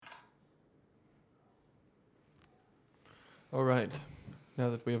All right. Now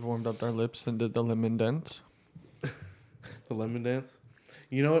that we have warmed up our lips and did the lemon dance. The lemon dance.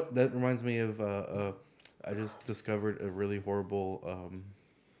 You know what? That reminds me of. I just discovered a really horrible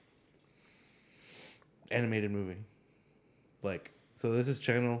animated movie. Like, so there's this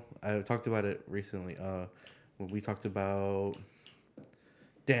channel. I talked about it recently. When we talked about.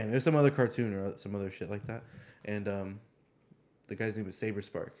 Damn, there's some other cartoon or some other shit like that, and the guy's name is Saber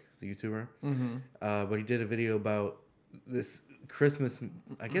Spark, the YouTuber. Mm-hmm. But he did a video about this Christmas.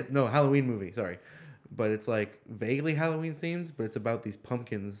 Halloween movie. Sorry, but it's like vaguely Halloween themes, but it's about these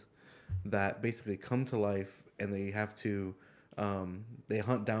pumpkins that basically come to life and they have to they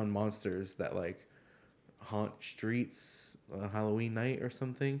hunt down monsters that like haunt streets on Halloween night or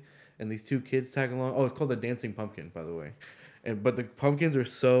something. And these two kids tag along. Oh, it's called the Dancing Pumpkin, by the way. But the pumpkins are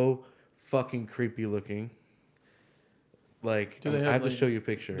so fucking creepy looking. Like, I have to show you a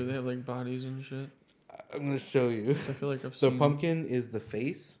picture. Do they have like bodies and shit? I'm gonna show you. I feel like I've The seen. pumpkin is the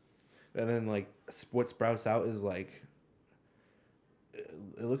face, and then like what sprouts out is like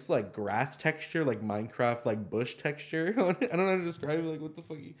it looks like grass texture, like Minecraft, like bush texture. I don't know how to describe it. Like what the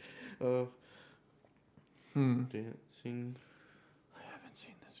fuck? Dancing. I haven't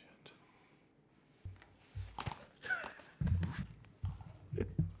seen this yet.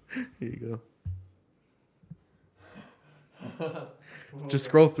 Here you go. Just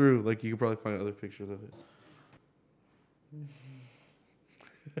scroll through. Like you can probably find other pictures of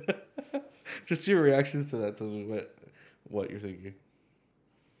it. Just your reactions to that. Tell me what you're thinking.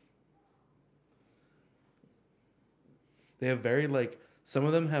 They have very like some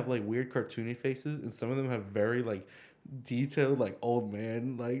of them have like weird cartoony faces, and some of them have very like detailed like old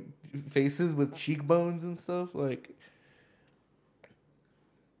man like faces with cheekbones and stuff. Like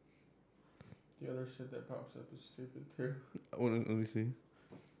The other shit that pops up is stupid too. let me see.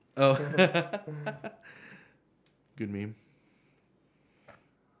 Oh, good meme.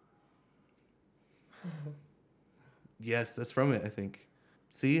 Yes, that's from it. I think.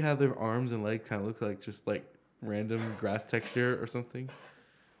 See how their arms and legs kind of look like just like random grass texture or something.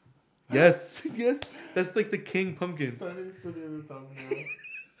 Yes, yes, that's like the king pumpkin. That needs to be the thumbnail.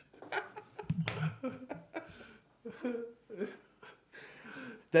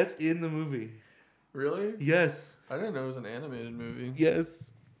 That's in the movie. Really? Yes. I didn't know it was an animated movie.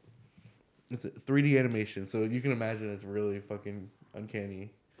 Yes. It's a 3D animation, so you can imagine it's really fucking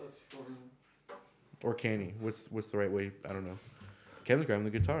uncanny. That's funny. Or canny. What's the right way? I don't know. Kevin's grabbing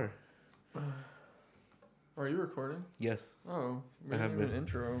the guitar. Are you recording? Yes. Oh, we I have didn't even been.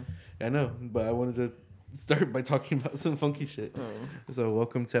 intro. I know, but I wanted to start by talking about some funky shit. Oh. So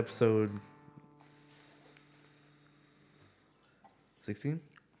welcome to episode 16?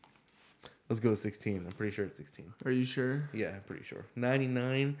 Let's go with 16. I'm pretty sure it's 16. Are you sure? Yeah, I'm pretty sure.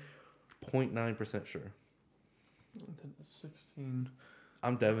 99.9% sure. Then it's 16.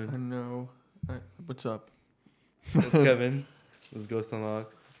 I'm I Devin. know. What's up? That's Kevin. Let's Ghost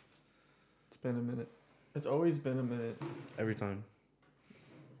Unlocks. It's been a minute. It's always been a minute. Every time.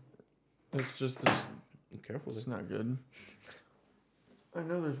 It's just this. Careful. It's not good. I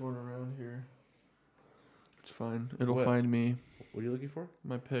know there's one around here. It's fine. It'll What? find me. What are you looking for?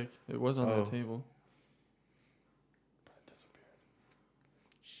 My pick. It was on Oh. that table. But it disappeared.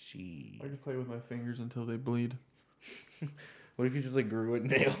 I Gee. can play with my fingers until they bleed. What if you just like grew a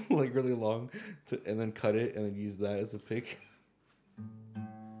nail like really long and then cut it and then use that as a pick?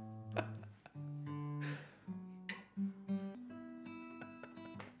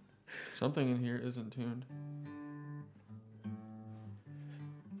 Something in here isn't tuned.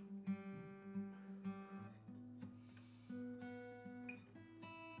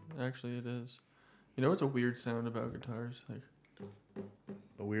 Actually, it is. You know what's a weird sound about guitars? Like,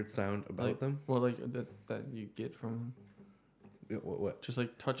 A weird sound about like them? Well, like that you get from Yeah, what? just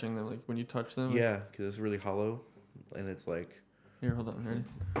like touching them. Like when you touch them. Yeah, because it's really hollow and it's like Here, hold on. Ready?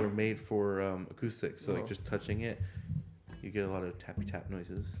 they're made for acoustics. So like Oh. just touching it, you get a lot of tappy tap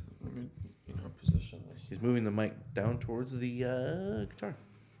noises. Let me, position this. He's moving the mic down towards the guitar.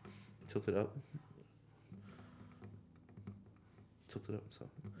 Tilt it up. Tilt it up so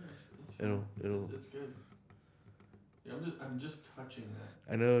it'll. It's good. Yeah, I'm just touching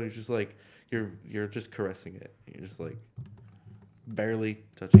that. I know you're just like you're just caressing it. You're just like barely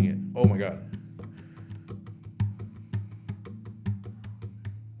touching it. Oh my god.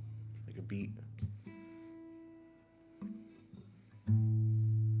 Like a beat.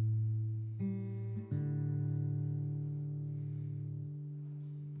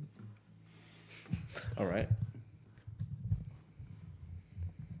 All right.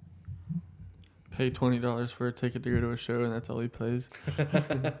 Pay $20 for a ticket to go to a show, and that's all he plays.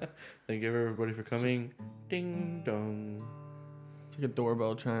 Thank you everybody for coming. Ding dong. It's like a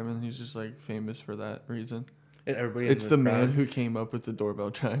doorbell chime, and he's just like famous for that reason. And everybody. It's the crowd, man who came up with the doorbell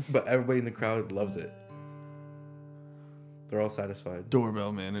chime. But everybody in the crowd loves it. They're all satisfied.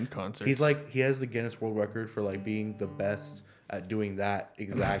 Doorbell man in concert. He's like, he has the Guinness World Record for like being the best at doing that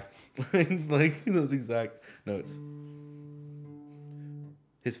exact, like those exact notes.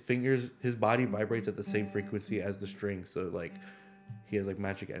 His fingers, his body vibrates at the same frequency as the string, so like he has like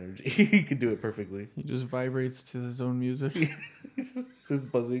magic energy. He can do it perfectly. He just vibrates to his own music. It's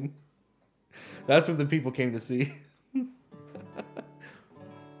just buzzing. That's what the people came to see.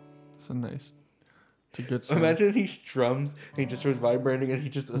 So nice. It's a good song. Imagine he strums and he just starts vibrating and he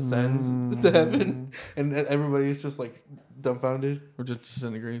just ascends to heaven, and everybody's just like dumbfounded. Or just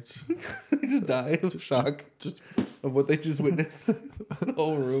disintegrates. They just die of shock of what they just witnessed. The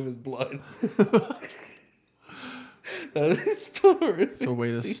whole room is blood. That is still horrific. It's a way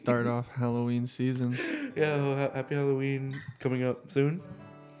to start off Halloween season. Yeah, well, happy Halloween coming up soon.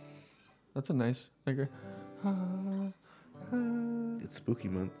 That's a nice figure. It's spooky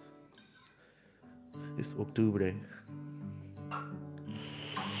month. It's Octubre.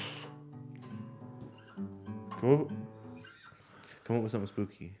 Come up with something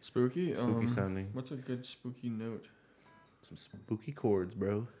spooky. Spooky? Spooky sounding. What's a good spooky note? Some spooky chords,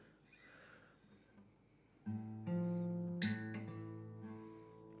 bro.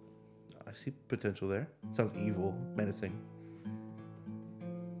 I see potential there. Sounds evil, menacing.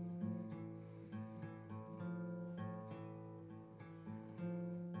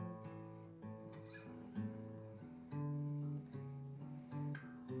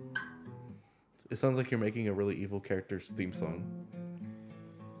 It sounds like you're making a really evil character's theme song.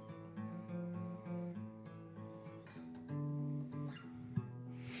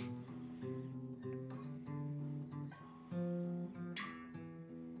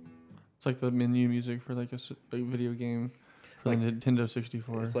 It's like the menu music for like a video game for like, the Nintendo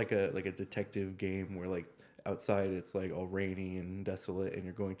 64. It's like a detective game where like outside it's like all rainy and desolate, and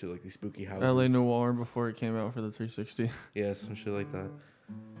you're going to like these spooky houses. LA Noire before it came out for the 360. Yeah, some shit like that.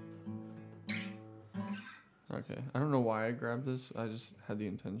 Okay, I don't know why I grabbed this. I just had the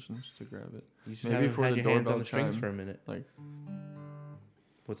intentions to grab it. You just Maybe haven't for had the your hands on doorbell the strings chime. for a minute. Like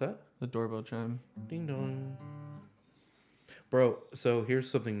What's that? the doorbell chime. Ding dong. Bro, so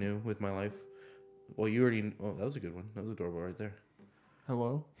here's something new with my life. Well, you already... Oh, that was a good one. That was a doorbell right there.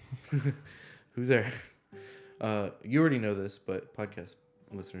 Hello? Who's there? You already know this, but podcast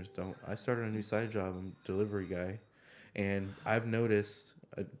listeners don't. I started a new side job. I'm a delivery guy. And I've noticed...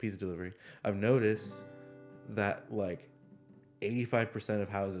 A pizza delivery. I've noticed that, like, 85% of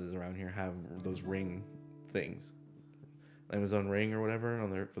houses around here have those Ring things. Amazon Ring or whatever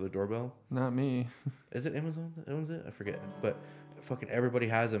on their for the doorbell. Not me. Is it Amazon that owns it? I forget. But fucking everybody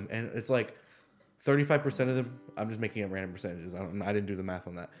has them, and it's like 35% of them. I'm just making up random percentages. I didn't do the math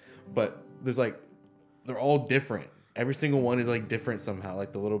on that. But there's like, they're all different. Every single one is like different somehow.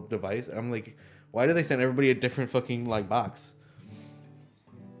 Like the little device. And I'm like, why do they send everybody a different fucking like box?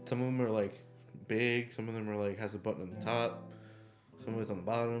 Some of them are like big. Some of them are like has a button on the top. Some of it's on the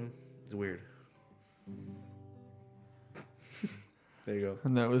bottom. It's weird. There you go.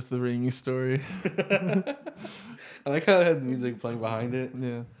 And that was the Ring story. I like how it had music playing behind it.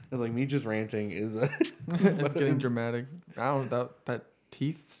 Yeah. It's like me just ranting is. It's getting dramatic. I don't that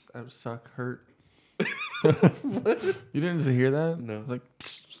teeth suck hurt. You didn't hear that? No. It was like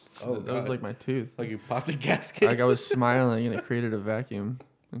Oh, that was God. like my tooth. Like you popped a gasket. Like I was smiling and it created a vacuum.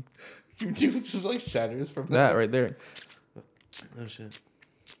 Your tooth just like shatters from That right there. Oh shit.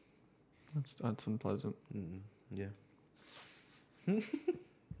 That's unpleasant. Yeah. He's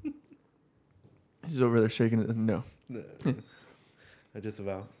over there shaking it. No. I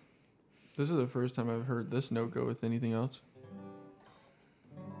disavow. This is the first time I've heard this note go with anything else.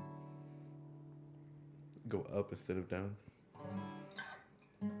 Go up instead of down.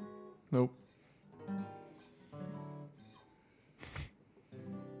 Nope.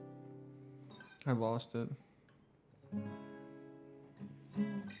 I lost it.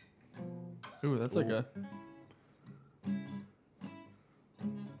 Ooh, that's like a...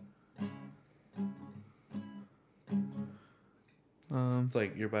 It's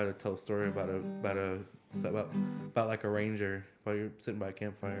like you're about to tell a story about like a ranger while you're sitting by a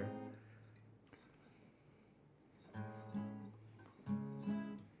campfire.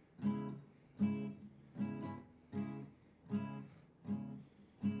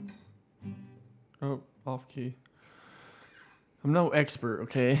 Oh, off key. I'm no expert,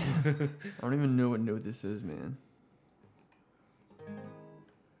 okay? I don't even know what note this is, man.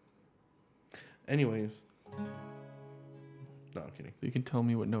 Anyways. No, I'm kidding. You can tell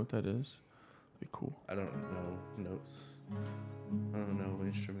me what note that is. That'd be cool. I don't know notes. I don't know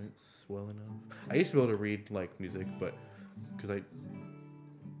instruments well enough. I used to be able to read like music, but because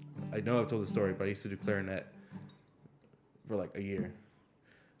I know I've told the story, but I used to do clarinet for like a year.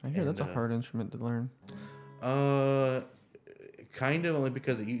 I hear that's a hard instrument to learn. Kind of, only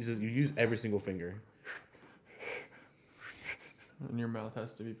because you use every single finger. And your mouth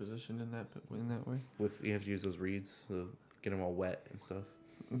has to be positioned in that way. You have to use those reeds to get them all wet and stuff.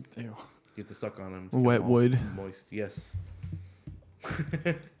 Ew. You have to suck on them. Wet wood. Moist. Yes.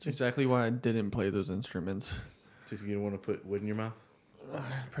 That's exactly why I didn't play those instruments. Just you don't want to put wood in your mouth.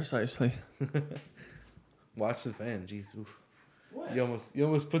 Precisely. Watch the fan. Jeez. Oof. What? You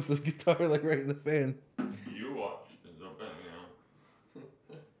almost put the guitar like right in the fan. You watched the fan,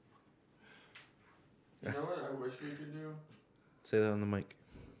 You know what I wish we could do? Say that on the mic.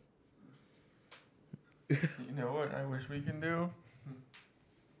 You know what I wish we can do?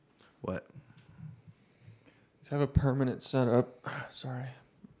 What? Let's have a permanent setup. Sorry.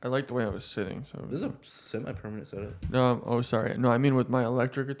 I like the way I was sitting. So This is a semi-permanent setup. No, oh sorry. No, I mean with my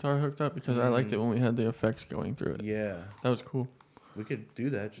electric guitar hooked up because I liked it when we had the effects going through it. Yeah. That was cool. We could do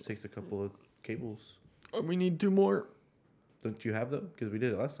that. It just takes a couple of cables. We need 2 more. Don't you have them? Because we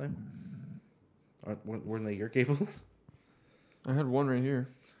did it last time. Weren't they your cables? I had one right here.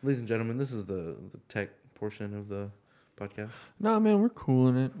 Ladies and gentlemen, this is the tech portion of the podcast. Nah, man, we're cool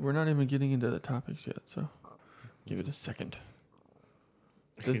in it. We're not even getting into the topics yet, so give it a second.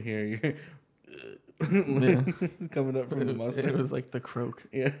 You can hear you Yeah. coming up from the monster. It was like the croak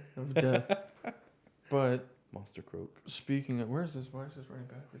Yeah. of death. But Monster croak. speaking of, where's this? Why is this running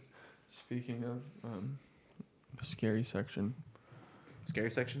backwards? Speaking of the scary section.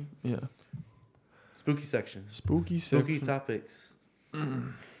 Scary section? Yeah. Spooky section. Spooky section. Spooky topics.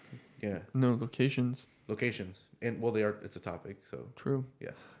 Yeah. No, locations. Locations. And it's a topic, so True.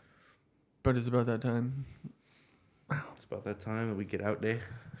 Yeah. But it's about that time. it's about that time that we get out there.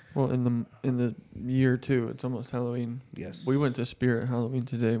 Well, in the year too, it's almost Halloween. Yes. We went to Spirit Halloween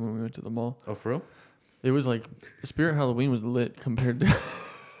today when we went to the mall. Oh, for real? It was like Spirit Halloween was lit compared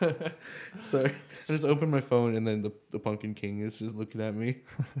to. Sorry. I just opened my phone and then the Pumpkin King is just looking at me.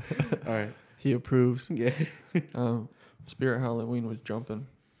 All right. He approves. Yeah. Spirit Halloween was jumping.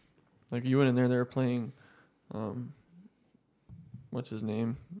 Like you went in there, they were playing. What's his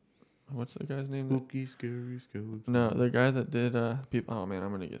name? What's the guy's name? Spooky, scary skeletons. No, the guy that did people. Oh man,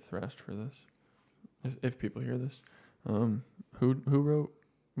 I'm gonna get thrashed for this. If people hear this, who wrote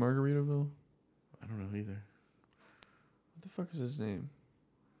Margaritaville? I don't know either. What the fuck is his name?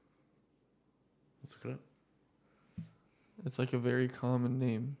 Let's look it up. It's like a very common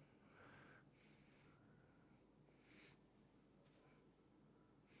name.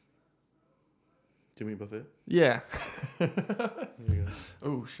 Jimmy Buffett. Yeah. There you go.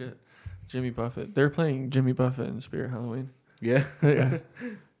 Oh shit, Jimmy Buffett. They're playing Jimmy Buffett in Spirit Halloween. Yeah. Yeah.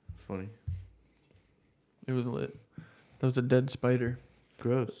 It's funny. It was lit. That was a dead spider.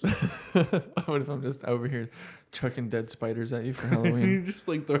 Gross. What if I'm just over here chucking dead spiders at you for Halloween? You just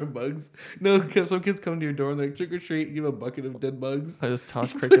like throwing bugs. No, because some kids come to your door and they're like, trick or treat, you have a bucket of dead bugs. I just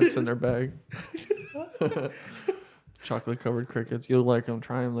toss crickets in their bag. Chocolate covered crickets. You'll like them.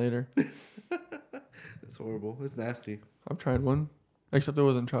 Try them later. It's horrible. It's nasty. I've tried one. Except it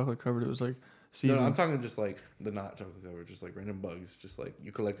wasn't chocolate covered. It was like seasoned. No, I'm talking just like the not chocolate covered, just like random bugs. Just like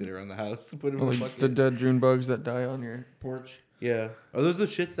you collected around the house. Put them in a like bucket. the dead June bugs that die on your porch. Yeah. Are those the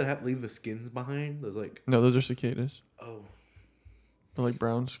shits that leave the skins behind? Those like. No, those are cicadas. Oh. They're like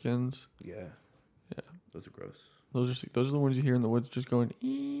brown skins. Yeah. Yeah. Those are gross. Those are the ones you hear in the woods just going.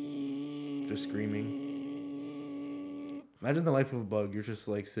 Just screaming. Imagine the life of a bug. You're just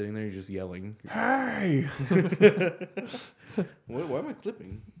like sitting there, you're just yelling. Hey! Why am I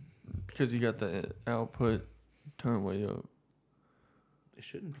clipping? Because you got the output turn way up. They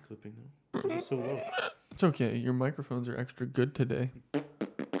shouldn't be clipping though. It's so low. It's okay. Your microphones are extra good today.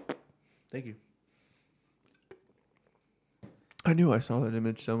 Thank you. I knew I saw that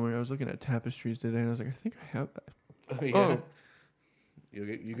image somewhere. I was looking at tapestries today, and I was like, I think I have that. Oh, yeah. Oh.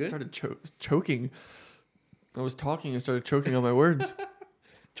 You good? I started choking. I was talking and started choking on my words.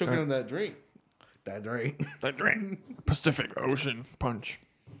 Choking on that drink. That drink. That drink. Pacific Ocean Punch.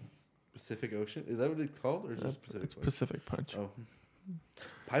 Pacific Ocean? Is that what it's called? Or is it just Pacific It's Punch? Pacific Punch. Oh.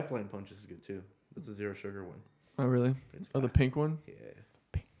 Pipeline Punch is good too. That's a zero sugar one. Oh, really? It's Oh, the fat. pink one?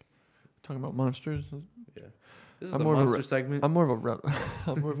 Yeah. Talking about monsters? Yeah. This is I'm the more of a monster segment. I'm more of a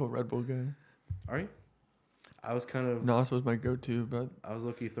Red Bull guy. Are you? I was kind of Nos was my go-to, but I was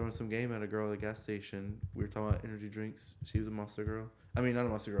lucky throwing some game at a girl at a gas station. We were talking about energy drinks. She was a Monster girl. I mean, not a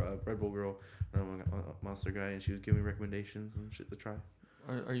Monster girl, a Red Bull girl. And I'm a Monster guy, and she was giving me recommendations and shit to try.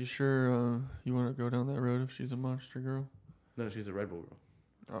 are you sure you want to go down that road if she's a Monster girl? No, she's a Red Bull girl.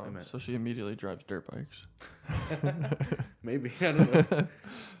 Oh, I meant- so she immediately drives dirt bikes. Maybe. I don't know.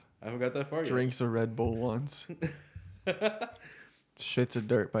 I haven't got that far yet. Drinks a Red Bull once. Shits a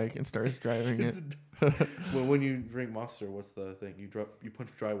dirt bike and starts driving it. Well, when you drink Monster, what's the thing? You punch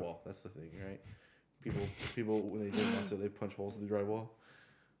drywall. That's the thing, right? People when they drink Monster, they punch holes in the drywall.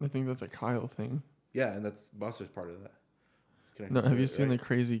 I think that's a Kyle thing. Yeah, and that's Monster's part of that. Connected No, to have you it, seen right? the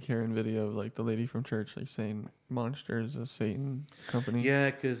crazy Karen video of like the lady from church like saying Monster is a Satan company? Yeah,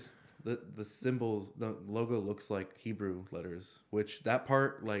 because the symbol, the logo looks like Hebrew letters, which that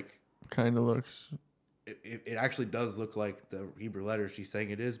part, like, Kind of looks. it actually does look like the Hebrew letters she's saying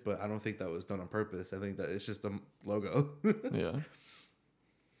it is, but I don't think that was done on purpose. I think that it's just a logo. Yeah.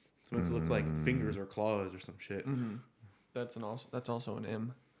 It's meant to look like fingers or claws or some shit. Mm-hmm. That's also an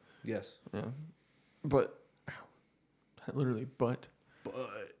M. Yes. Yeah. But literally, but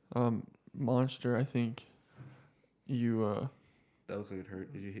But Monster. I think you. that looked like it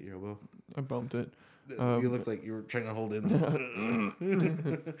hurt. Did you hit your elbow? I bumped it. You looked like you were trying to hold in.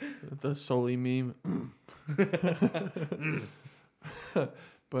 The Sully meme.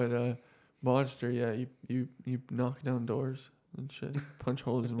 But Monster, yeah, you knock down doors and shit, punch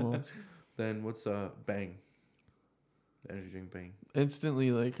holes in walls. Then what's Bang? Energy drink Bang.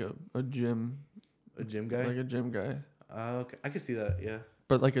 Instantly, like a gym, A gym guy. like a gym guy, Okay, I could see that. Yeah,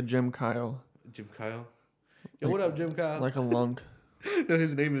 but like a Jim Kyle, Jim Kyle. Yo, Like- what up, Jim Kyle? like a lunk. No,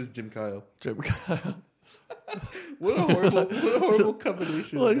 his name is Jim Kyle. Jim Kyle, What a horrible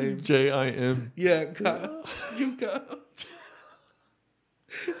combination of like names. JIM. Yeah, Kyle. Jim Kyle.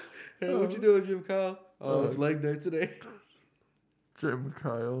 Hey, what you doing, Jim Kyle? Oh, it's leg day today. Jim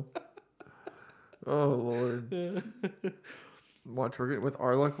Kyle. Oh Lord. Watch, with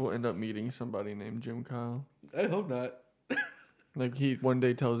our luck, we'll end up meeting somebody named Jim Kyle. I hope not. Like he one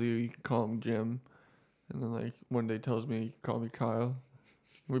day tells you can call him Jim, and then like one day tells me you can call me Kyle.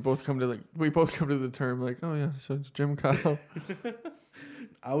 We both come to the term like, oh yeah, so it's Jim Kyle.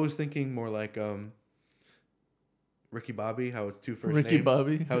 I was thinking more like Ricky Bobby, how it's two first Ricky names.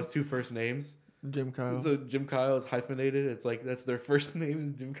 Bobby. How it's two first names. Jim Kyle. So Jim Kyle is hyphenated. It's like that's their first name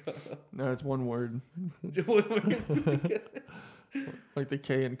is Jim Kyle. No, it's one word. What am I gonna put together? Like the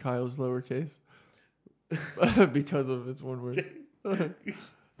K in Kyle's lowercase. Because of it's one word. I'm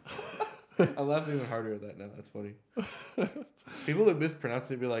laughing even harder at that now. That's funny. People that mispronounce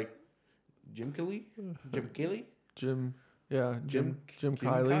it be like, Jim Kelly? Jim Kelly? Jim Jim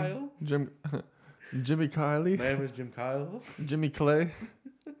Kiley. Kyle? Jimmy Kiley. My name is Jim Kyle. Jimmy Clay.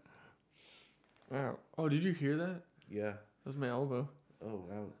 Wow. Oh, did you hear that? Yeah. That was my elbow. Oh,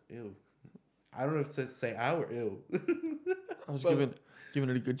 wow. Ew. I don't know if to say ow or ew. I was Both. giving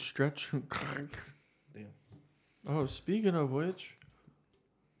it a good stretch. Damn. Oh, speaking of which,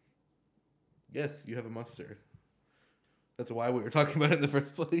 Yes, you have a mustard. That's why we were talking about it in the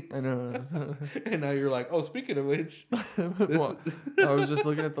first place. I know. And now you're like, oh, speaking of which, this Well, I was just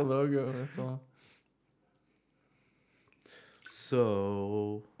looking at the logo. That's all.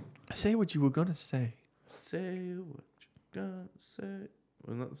 So, Say what you were gonna say. say what you gonna say.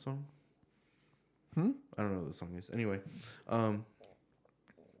 Wasn't that the song? Hmm? I don't know what the song is. Anyway,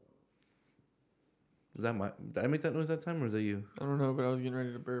 was that my? Did I make that noise that time, or was that you? I don't know, but I was getting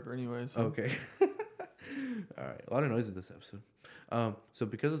ready to burp anyway. So. Okay. All right. A lot of noises this episode. So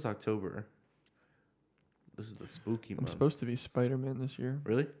because it's October, this is the spooky I'm month. supposed to be Spider-Man this year,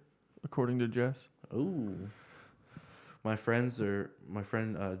 Really? according to Jess. Oh. My friend Jill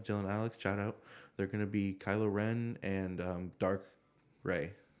and Alex, shout out. They're gonna be Kylo Ren and Dark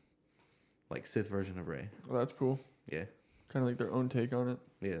Ray, like Sith version of Ray. Well, that's cool. Yeah, Kind of like their own take on it.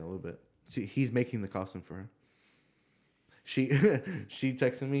 yeah, a little bit. He's making the costume for her. She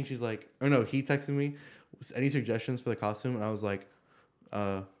texted me. She's like, or no, he texted me. Any suggestions for the costume? And I was like,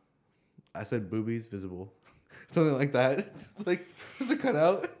 I said boobies visible, something like that. Just like just a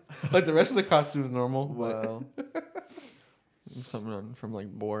cutout. Like the rest of the costume is normal. But Well, something from like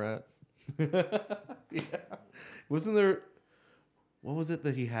Borat. yeah, wasn't there? What was it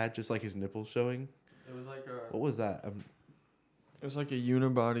that he had? Just like his nipples showing. It was like What was that? it was like a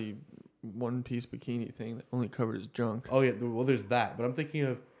unibody one-piece bikini thing that only covered his junk. Oh yeah, well there's that. But I'm thinking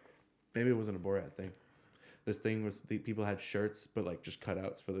of maybe it wasn't a Borat thing. This thing was the people had shirts, but like just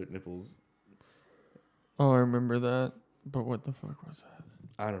cutouts for their nipples. Oh, I remember that. But what the fuck was that?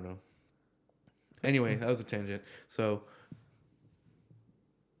 I don't know. Anyway, that was a tangent. So,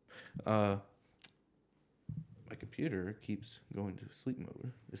 computer keeps going to sleep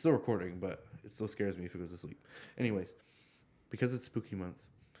mode. It's still recording, but it still scares me if it goes to sleep. Anyways, because it's spooky month,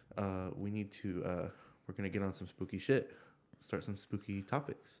 we need to, we're going to get on some spooky shit, start some spooky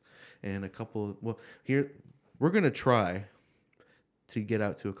topics. And here, we're going to try to get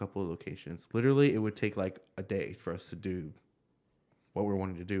out to a couple of locations. Literally, it would take like a day for us to do what we're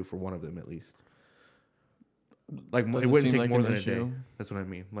wanting to do for one of them at least. Like, it Doesn't wouldn't seem take like more an than a issue. day. That's what I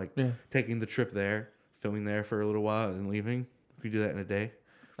mean. Like, Yeah. taking the trip there, filming there for a little while, and leaving. We could do that in a day.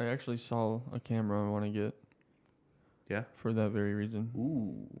 I actually saw a camera I want to get. Yeah? For that very reason.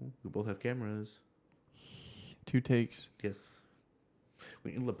 Ooh, we both have cameras. 2 takes. Yes.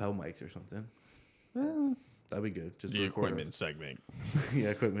 We need lapel mics or something. Eh, That'd be good. Just The to record equipment segment. us. Yeah,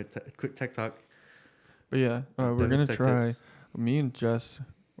 equipment. Quick tech talk. But yeah, we're Dennis gonna Tech try. Tips. Me and Jess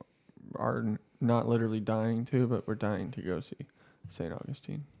are not literally dying to, but we're dying to go see St.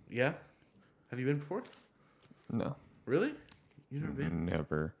 Augustine. Yeah? Have you been before? No, Really? You've never been?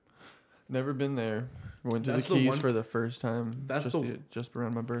 Never. never been there. Went to That's the the Keys one- for the first time. That's just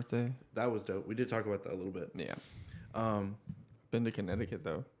around my birthday. That was dope. We did talk about that a little bit. Yeah, Um, been to Connecticut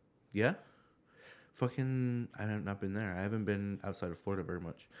though. yeah? Fucking, I have not been there. I haven't been outside of Florida very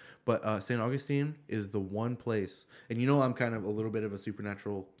much. But St. Augustine is the one place, and you know I'm kind of a little bit of a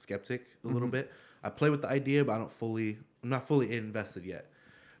supernatural skeptic, a little bit. I play with the idea, but I'm not fully invested yet.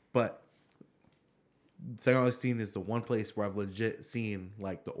 But St. Augustine is the one place where I've legit seen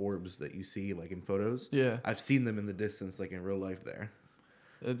like the orbs that you see like in photos. Yeah, I've seen them in the distance, like in real life there.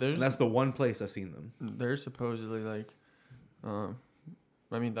 there's And that's the one place I've seen them. they're supposedly like,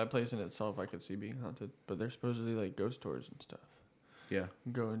 I mean that place in itself I could see being haunted, but they're supposedly like ghost tours and stuff. Yeah.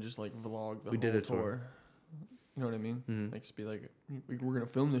 Go and just like vlog the We whole did a tour. tour. You know what I mean? Mhm. Like just be like, we're gonna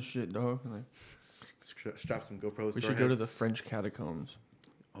film this shit, dog. And like, Strap some GoPros. we to should our go to the heads. French catacombs.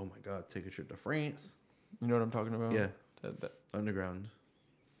 Oh my god, take a trip to France. You know what I'm talking about? Yeah, That underground.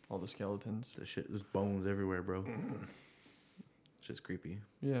 all the skeletons. The shit, there's bones everywhere, bro. Shit's creepy.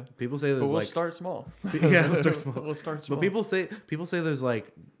 Yeah. People say But there's we'll like, start small. yeah, we'll start small. We'll start small. But people say there's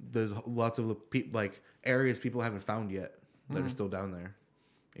lots of like areas people haven't found yet that are still down there,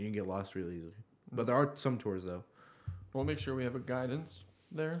 and you can get lost really easily. But there are some tours though. We'll make sure we have a guidance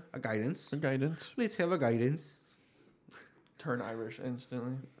there. A guidance. A guidance. Please have a guidance. Turn Irish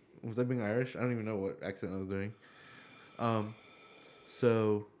instantly. Was I being Irish? I don't even know what accent I was doing.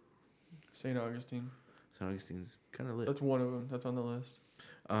 So St. Augustine. St. Augustine's kind of lit. That's one of them. That's on the list.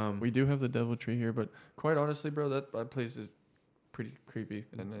 Um, We do have the Devil Tree here, but quite honestly, bro, that place is pretty creepy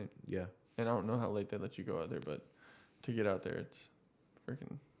at night. yeah. And I don't know how late they let you go out there, but to get out there, it's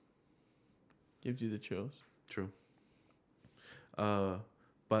freaking gives you the chills. True.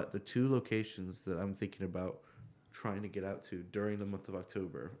 But the two locations that I'm thinking about trying to get out to during the month of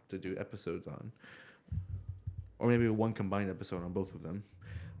October to do episodes on, or maybe one combined episode on both of them.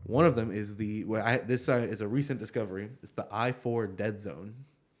 One of them is this is a recent discovery. It's the I-4 Dead Zone.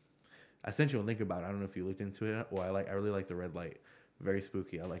 I sent you a link about it. I don't know if you looked into it. Well, I really like the red light. Very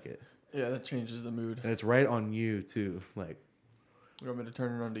spooky. I like it. Yeah, that changes the mood. And it's right on you too. Like, You want me to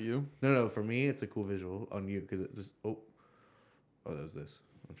turn it on to you? no, for me it's a cool visual on you because it just that was this.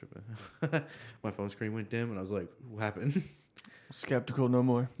 I'm tripping. My phone screen went dim and I was like, what happened? Skeptical no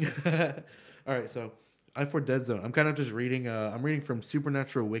more. All right, so I-4 Dead Zone. I'm kind of just reading. I'm reading from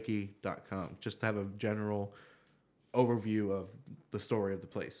supernaturalwiki.com just to have a general overview of the story of the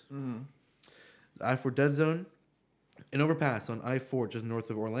place. Mm-hmm. The I-4 Dead Zone, an overpass on I-4 just north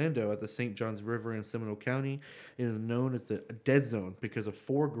of Orlando at the St. Johns River in Seminole County, it is known as the Dead Zone because of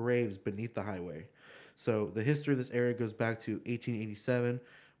 4 graves beneath the highway. So the history of this area goes back to 1887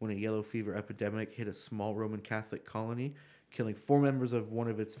 when a yellow fever epidemic hit a small Roman Catholic colony, killing 4 members of one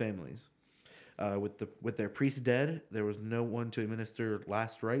of its families. With their priests dead, there was no one to administer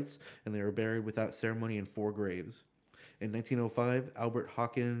last rites, and they were buried without ceremony in 4 graves. In 1905, Albert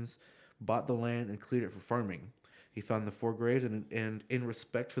Hawkins bought the land and cleared it for farming. He found the 4 graves, and in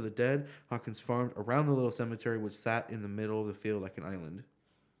respect for the dead, Hawkins farmed around the little cemetery which sat in the middle of the field like an island.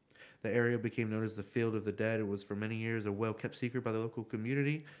 The area became known as the Field of the Dead. It was for many years a well-kept secret by the local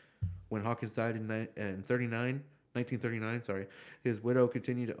community. When Hawkins died in 1939, his widow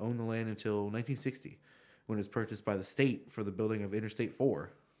continued to own the land until 1960, when it was purchased by the state for the building of Interstate 4.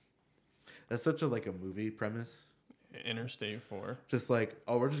 That's such a movie premise. Interstate 4. Just like,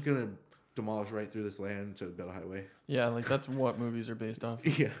 oh, we're just gonna demolish right through this land to build a highway. Yeah, like that's what movies are based off.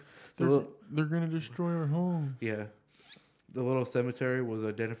 Yeah, They're gonna destroy our home. yeah. The little cemetery was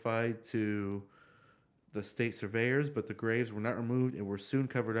identified to the state surveyors, but the graves were not removed and were soon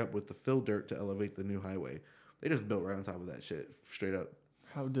covered up with the fill dirt to elevate the new highway. They just built right on top of that shit, straight up.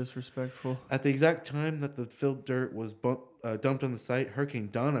 How disrespectful. At the exact time that the filled dirt was dumped on the site, Hurricane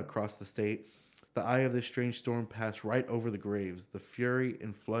Donna crossed the state. The eye of this strange storm passed right over the graves. The fury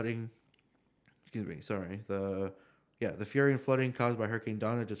and flooding. Excuse me. Sorry. The fury and flooding caused by Hurricane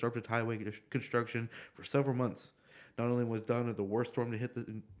Donna disrupted highway construction for several months. Not only was Donna the worst storm to hit the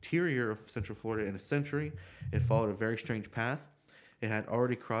interior of Central Florida in a century, it followed a very strange path. It had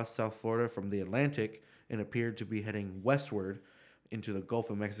already crossed South Florida from the Atlantic and appeared to be heading westward into the Gulf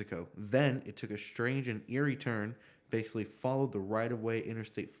of Mexico. Then it took a strange and eerie turn, basically followed the right-of-way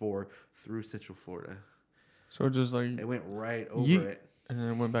Interstate 4 through Central Florida. So it just like It went right over Yeet. it. And then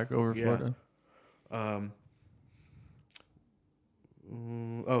it went back over Yeah. Florida.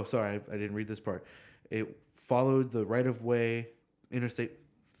 Sorry, I didn't read this part. It followed the right-of-way Interstate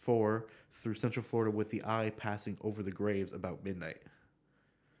 4 through Central Florida with the eye passing over the graves about midnight.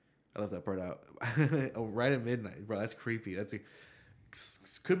 I left that part out. Oh, right at midnight, bro. That's creepy.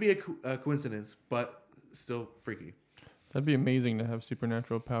 Could be a coincidence, but still freaky. That'd be amazing to have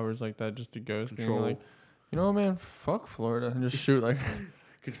supernatural powers like that, just to go Control. like, you know what, man, fuck Florida, and just shoot like,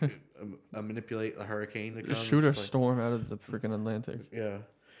 Could manipulate a hurricane that just comes. shoot a like- storm out of the freaking Atlantic. Yeah.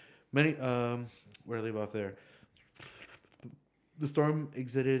 Many where to leave off there. The storm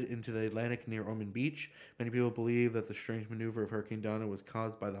exited into the Atlantic near Ormond Beach. Many people believe that the strange maneuver of Hurricane Donna was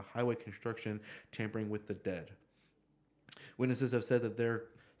caused by the highway construction tampering with the dead. Witnesses have said that their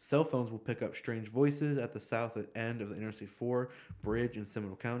cell phones will pick up strange voices at the south end of the Interstate 4 bridge in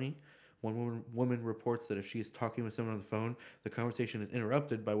Seminole County. One woman reports that if she is talking with someone on the phone, the conversation is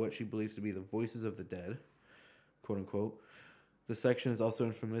interrupted by what she believes to be the voices of the dead, quote unquote. The section is also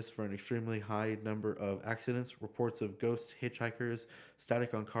infamous for an extremely high number of accidents. Reports of ghost hitchhikers,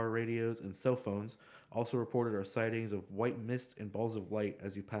 static on car radios, and cell phones. Also reported are sightings of white mist and balls of light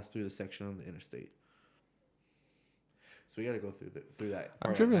as you pass through the section on the interstate. So we got to go through that. I've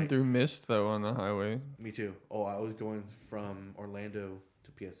part at driven night. through mist though on the highway. Me too. Oh, I was going from Orlando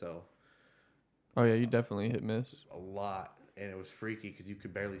to PSL Oh yeah, you definitely hit mist. a lot, and it was freaky because you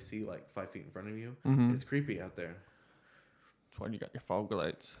could barely see like 5 feet in front of you. Mm-hmm. It's creepy out there. That's why you got your fog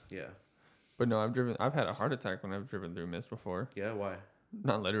lights. Yeah. But no, I've had a heart attack when I've driven through mist before. Yeah. Why?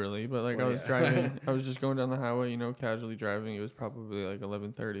 Not literally, but like Well, I was yeah. driving. I was just going down the highway, you know, casually driving. It was probably like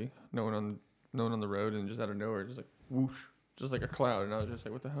 11:30. No one on the road, and just out of nowhere, just like whoosh, just like a cloud, and I was just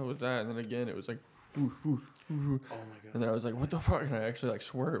like, what the hell was that? And then again, it was like whoosh, whoosh, whoosh, whoosh. Oh my god. And then I was like, what the fuck? And I actually like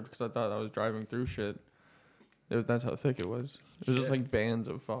swerved because I thought I was driving through shit. That's how thick it was. It was just Shit. like bands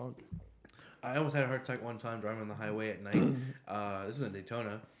of fog. I almost had a heart attack one time driving on the highway at night. This is in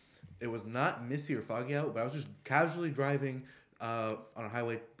Daytona. It was not misty or foggy out, but I was just casually driving on a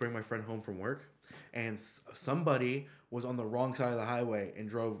highway, bring my friend home from work, and somebody was on the wrong side of the highway and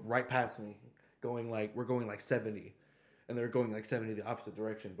drove right past me, we're going like 70, and they're going like 70 the opposite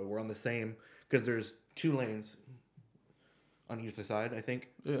direction, but we're on the same because there's 2 lanes on either side. I think.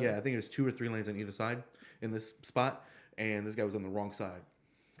 Yeah. I think there's 2 or 3 lanes on either side in this spot, and this guy was on the wrong side,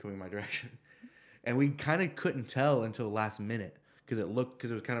 coming my direction. And we kind of couldn't tell until the last minute because it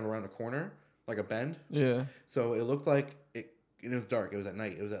was kind of around a corner, like a bend. Yeah, So it looked like it was dark. It was at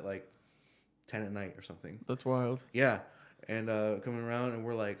night. It was at like 10 at night or something. that's wild. Yeah. And coming around, and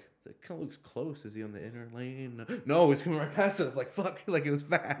we're like, that kind of looks close. Is he on the inner lane? No, he's coming right past us. Like, fuck. Like, it was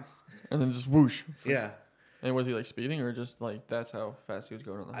fast. And then just whoosh. Yeah. And was he like speeding or just like that's how fast he was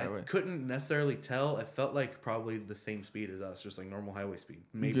going on the I highway? couldn't necessarily tell. It felt like probably the same speed as us, just like normal highway speed.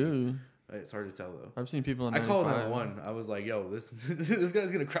 Maybe. Dude, It's hard to tell, though. I've seen people on I 95. called 911. I was like, yo, this this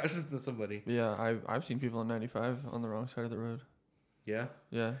guy's going to crash into somebody. Yeah, I've seen people on 95 on the wrong side of the road. Yeah.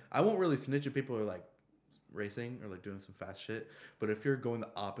 Yeah. I won't really snitch if people are like racing or like doing some fast shit. But if you're going the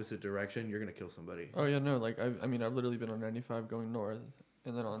opposite direction, you're gonna kill somebody. Oh yeah, no, like I mean I've literally been on 95 going north,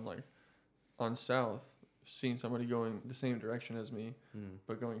 and then on south, seen somebody going the same direction as me,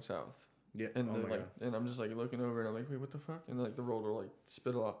 but going south. Yeah. And Oh then, my like, god. and I'm just like looking over, and I'm like, wait, what the fuck? And then, like the road will like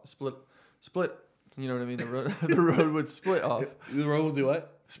split. You know what I mean? The road the road would split off. The road will do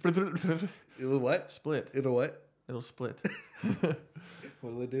what? Split. It'll what? Split. It'll what? It'll split.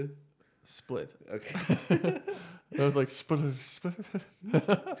 What will it do? Split. Okay. I was like split.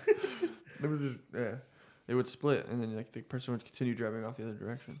 It was just yeah. It would split, and then like the person would continue driving off the other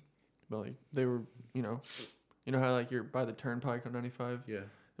direction. But like they were, you know how like you're by the turnpike on 95. Yeah. It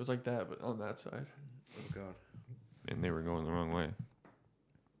was like that, but on that side. Oh god. And they were going the wrong way.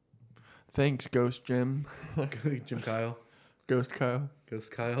 Thanks, Ghost Jim. Jim Kyle. Ghost Kyle.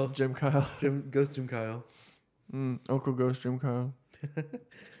 Ghost Kyle. Jim Kyle. Ghost Jim Kyle. Uncle Ghost Jim Kyle.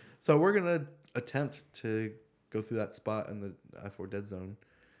 So we're gonna attempt to go through that spot in the I-4 dead zone.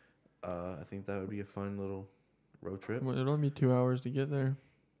 I think that would be a fun little road trip. Well, it'll only be 2 hours to get there.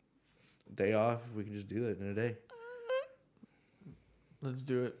 Day off, we can just do it in a day. Let's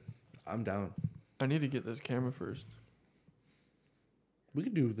do it. I'm down. I need to get this camera first. We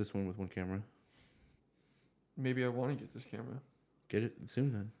could do this one with one camera. Maybe I want to get this camera. Get it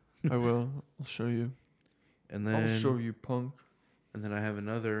soon then. I will. I'll show you. And then I'll show you, punk. And then I have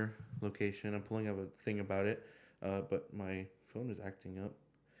another location. I'm pulling up a thing about it, but my phone is acting up.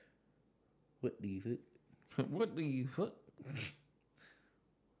 What the fuck? What the fuck?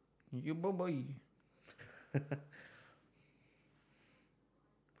 You boy.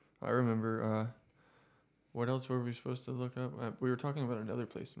 I remember. What else were we supposed to look up? We were talking about another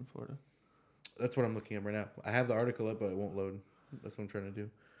place in Florida. That's what I'm looking at right now. I have the article up, but it won't load. That's what I'm trying to do.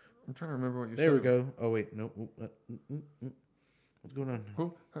 I'm trying to remember what you said. There we go. Oh wait, no. What's going on?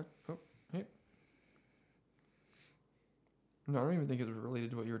 Who? Hey. No, I don't even think it was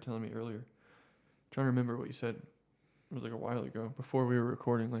related to what you were telling me earlier. Trying to remember what you said. It was like a while ago, before we were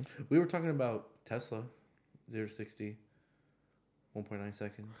recording. Like We were talking about Tesla, 0 to 60, 1.9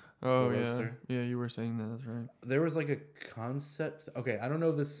 seconds. oh the yeah, Roadster. yeah, you were saying that. That's right. There was like a concept. Okay, I don't know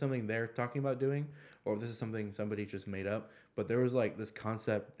if this is something they're talking about doing or if this is something somebody just made up. But there was like this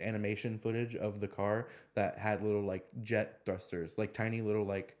concept animation footage of the car that had little like jet thrusters, like tiny little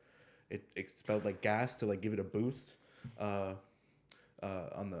like it expelled like gas to like give it a boost, on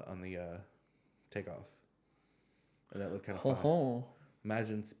the takeoff, and that looked kind of fun.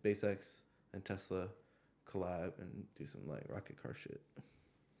 Imagine SpaceX and Tesla collab and do some like rocket car shit.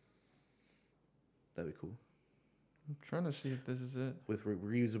 That'd be cool. I'm trying to see if this is it. With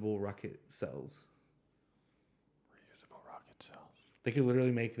reusable rocket cells. Reusable rocket cells. They could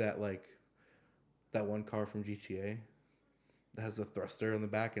literally make that like that one car from GTA that has a thruster on the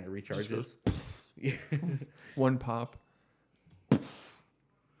back and it recharges. Yeah. One pop.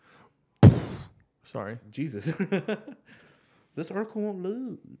 Sorry. Jesus. This article won't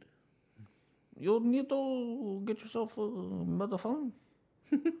load. You need to get yourself a mother phone.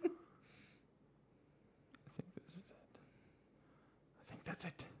 I think this is it. I think that's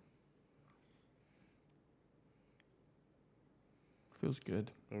it. Feels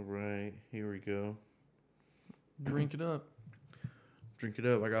good. All right, here we go. Drink it up. Drink it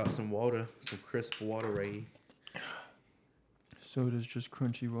up. I got some water, some crisp water ready. Soda's just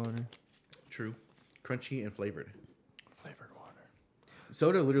crunchy water. True. Crunchy and flavored. Flavored water.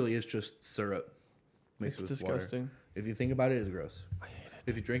 Soda literally is just syrup mixed It's with disgusting. water. If you think about it, it's gross. I hate it.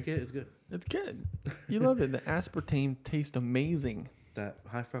 If you drink it, it's good. It's good. You love it. The aspartame tastes amazing. That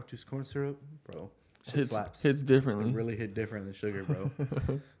high fructose corn syrup, bro, shit slaps. Hits differently. It really hit different than sugar, bro.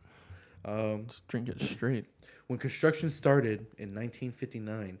 Just drink it straight. When construction started in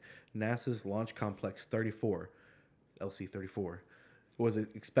 1959, NASA's Launch Complex 34, LC-34, was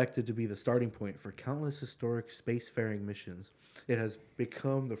expected to be the starting point for countless historic spacefaring missions. It has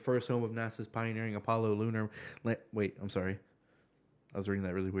become the first home of NASA's pioneering Apollo lunar... Wait, I'm sorry. I was reading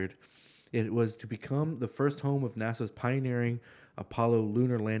that really weird. It was to become the first home of NASA's pioneering Apollo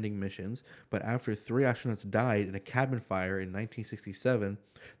lunar landing missions, but after 3 astronauts died in a cabin fire in 1967,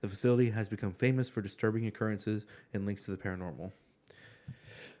 the facility has become famous for disturbing occurrences and links to the paranormal.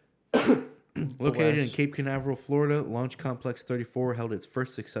 Located in Cape Canaveral, Florida, Launch Complex 34 held its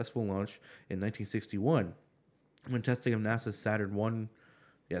first successful launch in 1961. When testing of NASA's Saturn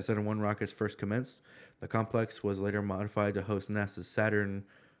I rockets first commenced, the complex was later modified to host NASA's Saturn,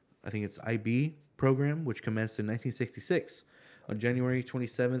 I think it's IB program, which commenced in 1966. On January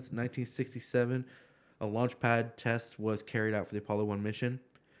 27th, 1967, a launch pad test was carried out for the Apollo 1 mission,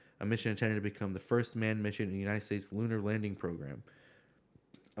 a mission intended to become the first manned mission in the United States lunar landing program.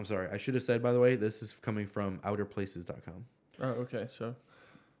 I'm sorry, I should have said, by the way, this is coming from outerplaces.com. Oh, okay. So,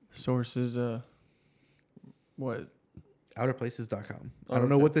 sources, what? Outerplaces.com. Oh, I don't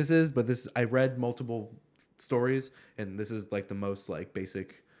know okay. what this is, but I read multiple stories, and this is like the most like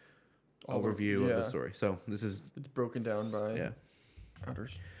basic overview of the story. So this is... It's broken down by Yeah.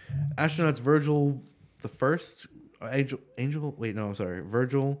 outers. Astronauts Virgil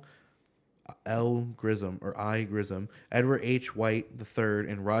Virgil L. Grissom, or I. Grissom, Edward H. White III,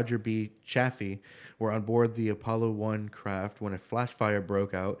 and Roger B. Chaffee were on board the Apollo 1 craft when a flash fire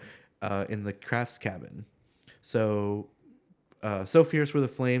broke out in the craft's cabin. So fierce were the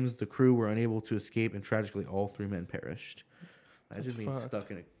flames, the crew were unable to escape, and tragically all 3 men perished. Imagine That's being fucked.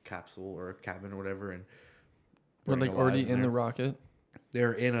 stuck in a capsule or a cabin or whatever, and We're burning like alive already in there. the rocket.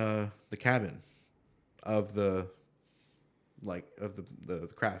 They're in the cabin of the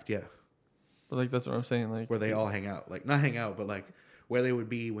craft, yeah, But like that's what I'm saying. Like where they all hang out. Like not hang out, but like where they would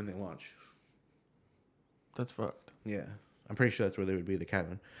be when they launch. that's fucked. Yeah, I'm pretty sure that's where they would be, the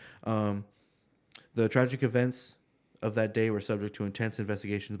cabin. The tragic events of that day were subject to intense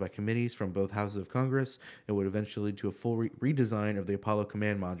investigations by committees from both houses of Congress and would eventually lead to a full redesign of the Apollo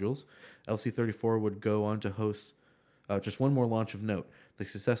command modules. LC-34 would go on to host just one more launch of note: the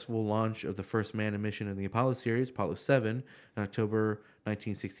successful launch of the first manned mission in the Apollo series, Apollo 7, in October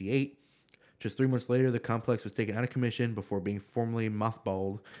 1968. Just 3 months later, the complex was taken out of commission before being formally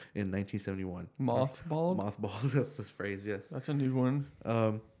mothballed in 1971. Mothballed? Mothballed, that's this phrase, yes. That's a new one.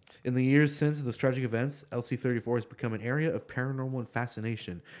 In the years since those tragic events, LC-34 has become an area of paranormal and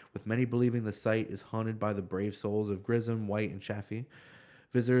fascination, with many believing the site is haunted by the brave souls of Grissom, White, and Chaffee.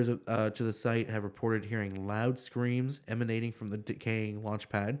 Visitors to the site have reported hearing loud screams emanating from the decaying launch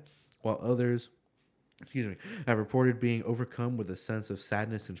pad, while others have reported being overcome with a sense of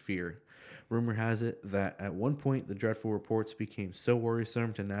sadness and fear. Rumor has it that at one point the dreadful reports became so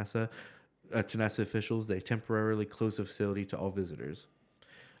worrisome to NASA officials they temporarily closed the facility to all visitors.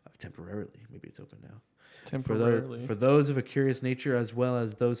 Temporarily, maybe it's open now. Temporarily. For those of a curious nature, as well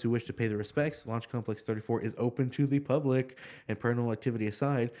as those who wish to pay their respects, Launch Complex 34 is open to the public, and paranormal activity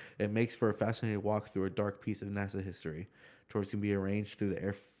aside, it makes for a fascinating walk through a dark piece of NASA history. Tours can be arranged through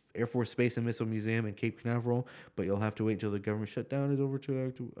the Air Force Space and Missile Museum in Cape Canaveral, but you'll have to wait until the government shutdown is over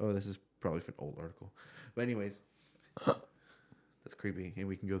to... Oh, this is probably from an old article. But anyways, that's creepy, and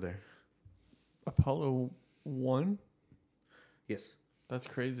we can go there. Apollo 1? Yes. That's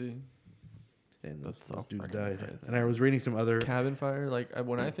crazy. And That's those so dudes fucking died. crazy. And I was reading some other... Cabin fire? Like,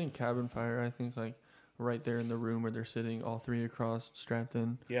 when I think cabin fire, I think, like, right there in the room where they're sitting, all three across, strapped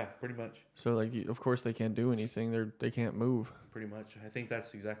in. Yeah, pretty much. So, like, of course they can't do anything. They can't move. Pretty much. I think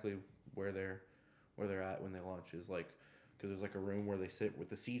that's exactly where they're at when they launch, is like, because there's like a room where they sit with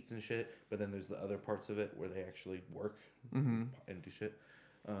the seats and shit, but then there's the other parts of it where they actually work and do shit.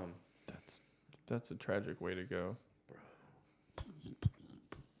 That's a tragic way to go.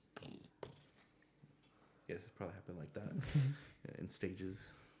 Yes, it probably happened like that in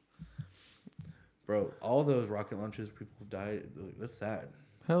stages. Bro, all those rocket launches, people have died. That's sad.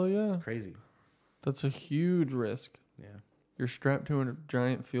 Hell yeah. It's crazy. That's a huge risk. Yeah. You're strapped to a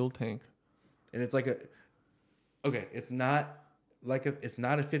giant fuel tank. And it's like it's not a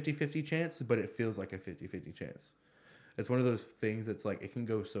 50-50 chance, but it feels like a 50-50 chance. It's one of those things that's like, it can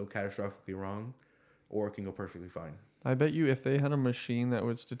go so catastrophically wrong, or it can go perfectly fine. I bet you if they had a machine that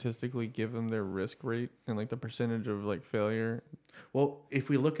would statistically give them their risk rate and like the percentage of like failure. Well,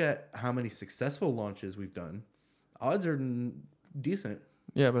 if we look at how many successful launches we've done, odds are decent.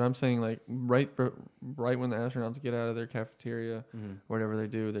 Yeah, but I'm saying like right when the astronauts get out of their cafeteria, whatever they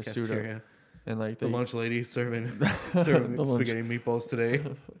do, their suit up, and like the lunch lady serving the spaghetti meatballs today.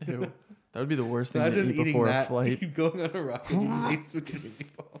 Ew. That would be the worst thing Imagine to eat eating before that. a flight. You going on a rocket, you just eat spaghetti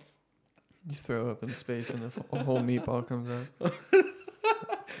meatballs. You throw up in space and a whole meatball comes out.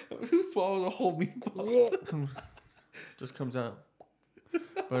 Who swallowed a whole meatball? Just comes out.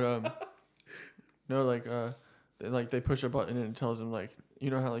 But no, like they push a button and it tells them like,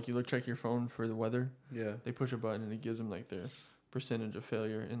 you know how like you check your phone for the weather. Yeah. They push a button and it gives them like their percentage of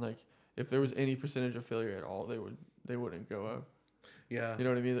failure, and like if there was any percentage of failure at all, they wouldn't go up. Yeah. You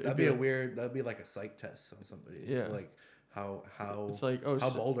know what I mean? That'd be that'd be like a psych test on somebody. Yeah. It's like how it's like how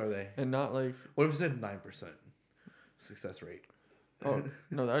bold are they? And not like, what if it said 9% success rate? oh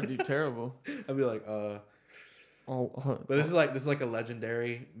no, that would be terrible. I'd be like, but this is like a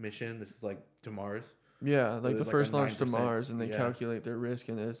legendary mission. This is like to Mars. Yeah, like the There's first a launch to 9%, Mars, and they yeah. calculate their risk,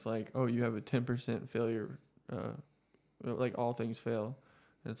 and it's like, oh, you have a 10% failure, like all things fail.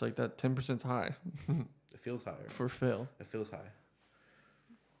 And it's like that 10%'s high It feels higher. for fail. It feels high.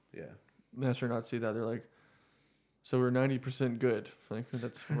 Yeah. The astronauts see that, they're like, so we're 90% good. Like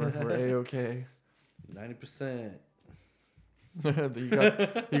we're A-okay. 90%.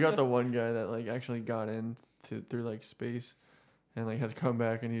 You got the one guy that like actually got in through like space, and like has come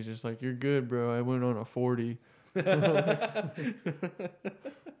back, and he's just like, you're good, bro. I went on a 40.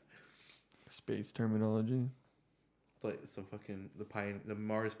 Space terminology. Like some fucking the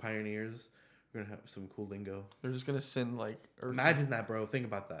Mars pioneers. We're gonna have some cool lingo. They're just gonna send like Earth. Imagine that, bro. Think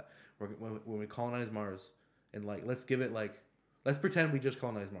about that. When we colonize Mars, and like let's pretend we just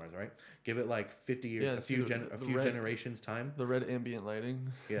colonized Mars, right? Give it like 50 years, Yeah, a few generations time. The red ambient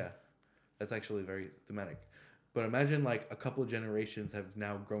lighting. Yeah, that's actually very thematic. But imagine like a couple of generations have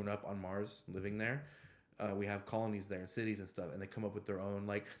now grown up on Mars, living there. We have colonies there and cities and stuff, and they come up with their own,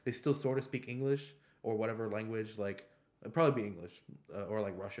 like, they still sort of speak English or whatever language, like, it'd probably be English or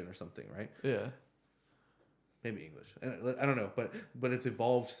like Russian or something, right? Yeah. Maybe English. And I don't know, but it's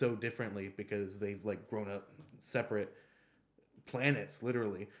evolved so differently because they've like grown up separate planets,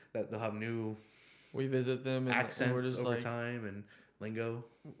 literally, that they'll have new We visit them and accents we're just over like, time, and lingo.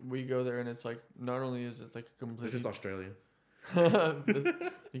 We go there and it's like not only is it like a It's completely just Australia.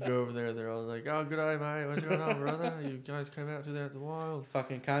 you go over there, they're all like, "Oh, good day, mate. What's going on, brother? You guys came out to there at the wild."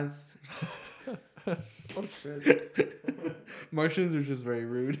 Fucking cunts. Oh shit! Martians are just very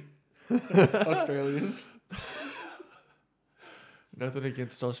rude. Australians. Nothing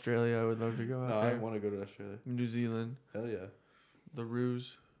against Australia. I would love to go out No, I there. want to go to Australia. New Zealand, Hell yeah. the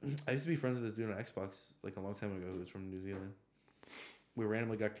Ruse. I used to be friends with this dude on Xbox like a long time ago who was from New Zealand. We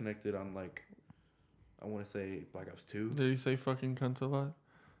randomly got connected on like, I want to say Black Ops 2. Did he say fucking cunt a lot?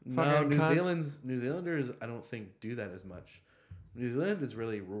 No, Fucking New Zealanders I don't think do that as much. New Zealand is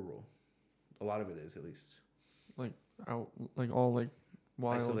really rural. A lot of it is, at least. Out, like all like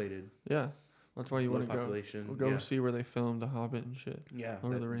wild. Isolated. Yeah, that's why you Low want to go. population. Go yeah. see where they filmed The Hobbit and shit. Yeah,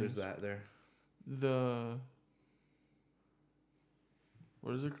 Lord of the Rings. there's that there. The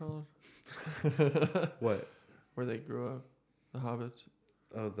what is it called? What? Where they grew up, the hobbits.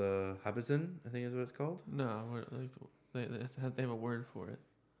 Oh, the Hobbiton, I think is what it's called. No, like they have a word for it.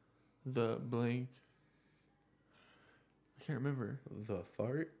 The blank. I can't remember. The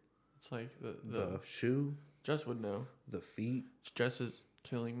fart. It's like the The shoe. Jess would know. The feet. Jess is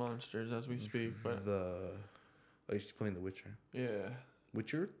killing monsters as we speak, but The. Oh, she's playing The Witcher. yeah.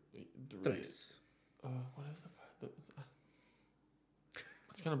 Witcher The 3. what is the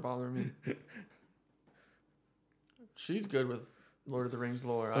it's gonna bother me. She's good with Lord of the Rings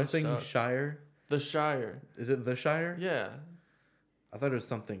lore. Something I suck. Shire. The Shire. Is it the Shire? Yeah, I thought it was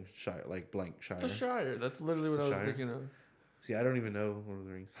something Shire, like blank Shire. the Shire. That's literally Just what I the was Shire? thinking of. See, I don't even know Lord of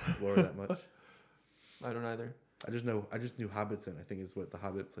the Rings lore that much. I don't either. I just knew Hobbiton. I think is what the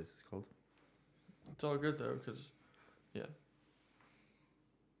Hobbit place is called. It's all good though, cause yeah.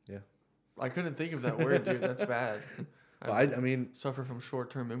 Yeah. I couldn't think of that word, dude. That's bad. Well, I mean, suffer from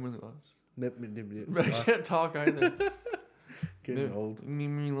short-term memory loss. nip, nip, nip, nip, But I lost. can't talk either. Getting old.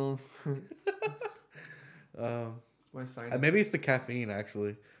 Memory loss. My sinus. Maybe it's the caffeine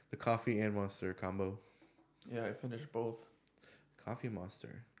actually, the coffee and Monster combo. Yeah, I finished both. Coffee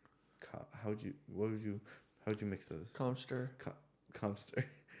Monster. How'd you mix those? Comster. Comster.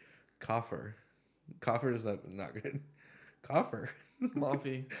 Coffer. Coffer is not good. Coffer.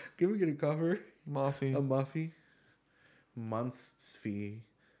 Moffy. Can we get a coffer? Moffy. A muffy. Muskfeed.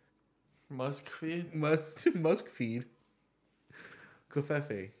 Musk feed. Muskfeed.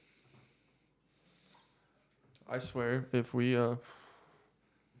 Covfefe. I swear, if we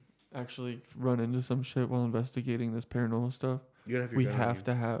actually run into some shit while investigating this paranormal stuff, You gotta have your we gun have on you.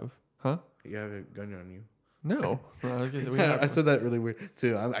 to have. Huh? You have a gun on you. No. We I have, said that really weird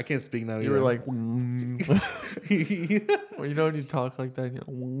too. I can't speak now. you were either. like, well, you know when you talk like that,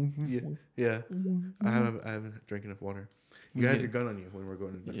 yeah. I haven't drank enough water. You gotta have your gun on you when we're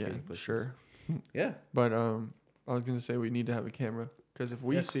going to investigating yeah, places. sure. Yeah. But I was gonna say we need to have a camera because if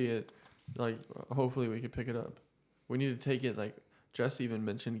we Yes. see it, like hopefully we could pick it up. We need to take it. Like Jess even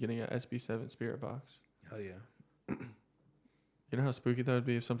mentioned getting a SB7 spirit box. Hell yeah. You know how spooky that would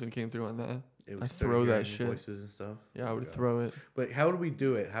be if something came through on that. It I'd was throw that hearing shit. voices and stuff. Yeah, I would Yeah. throw it. But how would we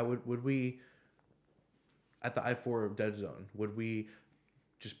do it? How would we at the I-4 dead zone? Would we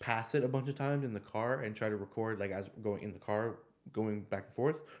just pass it a bunch of times in the car and try to record like as we're going in the car going back and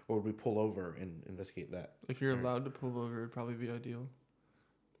forth, or would we pull over and investigate that? If you're Right. allowed to pull over, it'd probably be ideal.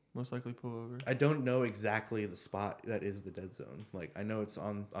 Most likely pull over. I don't know exactly the spot that is the dead zone. Like I know it's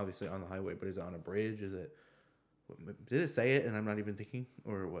obviously on the highway, but is it on a bridge? Is it? Did it say it and I'm not even thinking,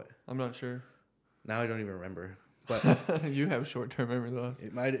 or what? I'm not sure. Now I don't even remember. But You have short-term memory loss.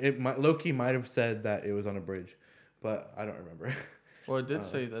 it might Loki might have said that it was on a bridge, but I don't remember. Well, it did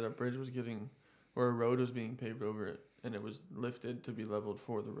say that a bridge was getting, or a road was being paved over it, and it was lifted to be leveled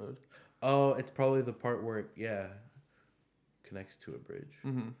for the road. Oh, it's probably the part where it connects to a bridge.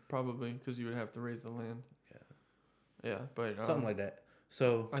 Mm-hmm. Probably because you would have to raise the land. Yeah. Yeah, but Something like that.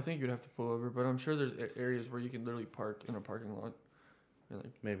 So I think you'd have to pull over, but I'm sure there's areas where you can literally park in a parking lot, and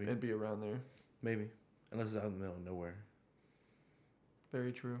like maybe, it'd be around there. unless it's out in the middle of nowhere.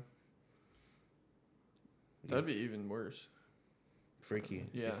 Very true. Yeah. That'd be even worse. Freaky.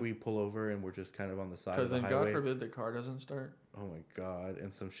 Yeah. If we pull over and we're just kind of on the side Because of the then, highway. God forbid, the car doesn't start. Oh my god!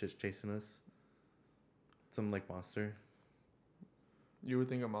 And some shit's chasing us. Some like monster. You would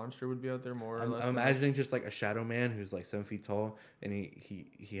think a monster would be out there more or I'm less. imagining just like a shadow man who's like 7 feet tall, and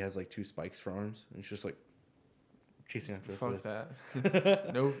he has like 2 spikes for arms, and he's just like chasing after us. Fuck with-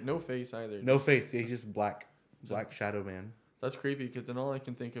 that. No face either. No face. Yeah, he's just black shadow man. That's creepy because then all I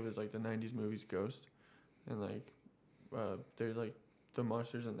can think of is like the 90s movies Ghost. And like, they're like, the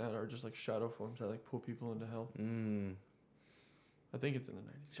monsters in that are just like shadow forms that like pull people into hell. I think it's in the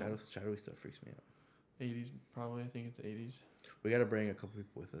 90s. Shadowy stuff freaks me out. 80s probably. I think it's 80s. We gotta bring a couple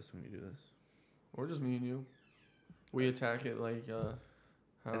people with us when we do this. Or just me and you. We attack it like how,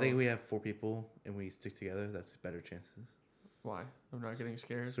 I think we have 4 people and we stick together. That's better chances. why? I'm not getting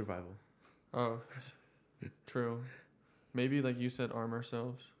scared. Survival. Oh, true. Maybe like you said, arm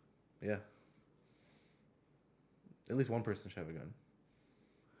ourselves. Yeah. At least one person should have a gun.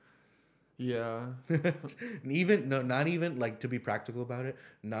 Yeah. Even no, not even like to be practical about it.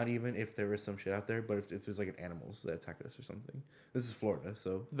 Not even if there is some shit out there, but if there's like an animals that attack us or something. This is Florida,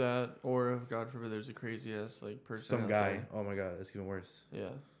 so That, or if God forbid there's a crazy ass like person. some out guy. there. Oh my god, that's even worse. Yeah.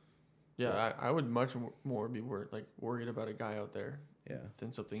 Yeah, I would much more be worried about a guy out there Yeah.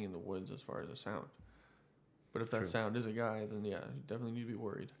 than something in the woods as far as a sound. But if that True. sound is a guy, then yeah, you definitely need to be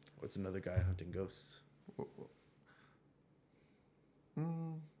worried. What's another guy hunting ghosts?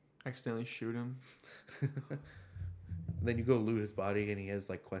 Accidentally shoot him. Then you go loot his body and he has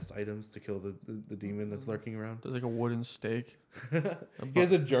like quest items to kill the demon that's lurking around. There's like a wooden stake. He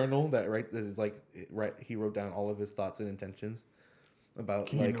has a journal that is like he wrote down all of his thoughts and intentions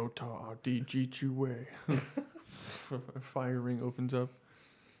about like Kinota Dijichue. A fire ring opens up.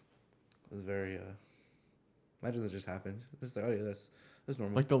 it was very imagine that just happened. It's like, oh yeah, that's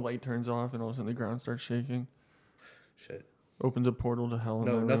normal. Like the light turns off and all of a sudden the ground starts shaking. Shit. Opens a portal to hell.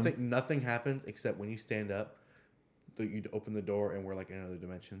 No, in my room. nothing happens except when you stand up, you'd open the door and we're like in another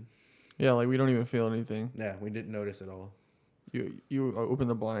dimension. Yeah, like we don't even feel anything. Yeah, we didn't notice at all. You open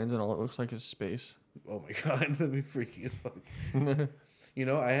the blinds and all it looks like is space. Oh my god, that'd be freaky as fuck. You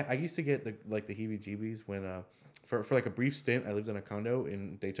know, I used to get the heebie-jeebies when for like a brief stint I lived in a condo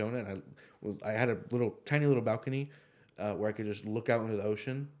in Daytona and I had a tiny little balcony where I could just look out into the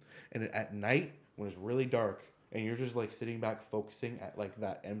ocean, and at night when it's really dark and you're just like sitting back focusing at like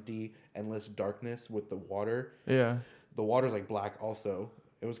that empty endless darkness with the water. Yeah. The water's like black also.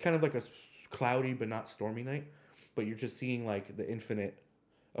 It was kind of like a cloudy but not stormy night, but you're just seeing like the infinite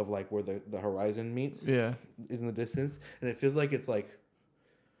of like where the horizon meets Yeah. in the distance, and it feels like it's like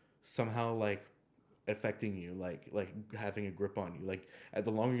somehow like affecting you, like having a grip on you. Like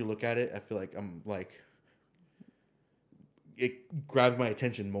the longer you look at it, I feel like I'm like it grabs my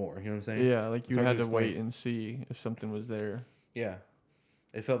attention more. You know what I'm saying? Yeah, like you It's hard had to to wait explain. and see if something was there. Yeah.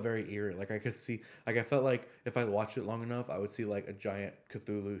 It felt very eerie. Like I could see, like I felt like if I watched it long enough, I would see like a giant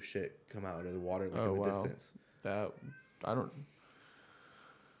Cthulhu shit come out of the water like in the distance. That I don't.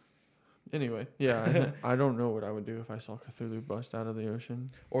 Anyway, yeah, I don't know what I would do if I saw Cthulhu bust out of the ocean.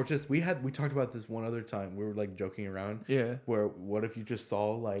 Or just we talked about this one other time. We were like joking around. Yeah. Where what if you just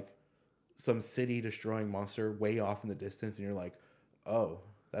saw like some city destroying monster way off in the distance, and you're like, oh,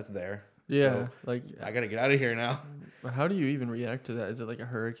 that's there. Yeah, So, like I gotta get out of here now. how do you even react to that? Is it like a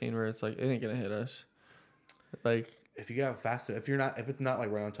hurricane where it's like it ain't gonna hit us? Like, If you get out faster, if it's not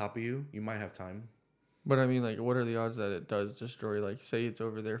like right on top of you, you might have time. but I mean, like, what are the odds that it does destroy? Like, say it's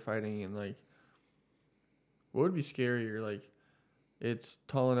over there fighting, and like, what would be scarier? Like, it's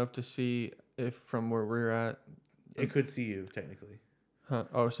tall enough to see if from where we're at. It could see you technically. Huh?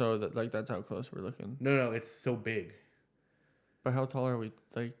 Oh, so that's how close we're looking. No, it's so big. But how tall are we?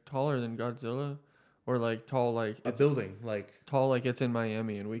 Like taller than Godzilla, or like tall like A it's building like tall like it's in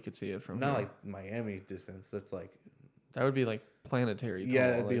Miami and we could see it from not here. like Miami distance. That's like That would be like planetary. Tall,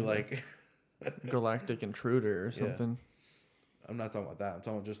 yeah, it'd be like galactic intruder or Yeah. something. I'm not talking about that. I'm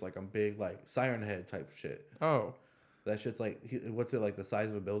talking about just like a big like siren head type shit. Oh, That shit's like what's it like the size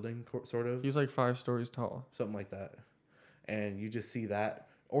of a building sort of he's like 5 stories tall. something like that, and you just see that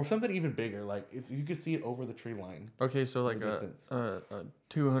or something even bigger. Like if you could see it over the tree line. Okay, so like The distance. a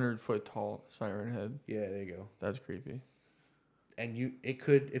 200-foot tall siren head. Yeah, there you go. That's creepy. And it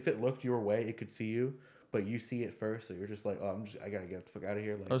could if it looked your way, it could see you, but you see it first, so you're just like, oh, I gotta get the fuck out of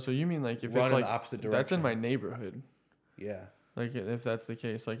here. Like Oh, so you mean like if run it's in like the opposite that's in direction. my neighborhood? Yeah, Like if that's the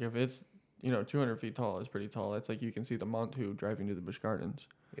case, like if it's 200 feet tall is pretty tall. That's like you can see the Montu driving to the Busch Gardens.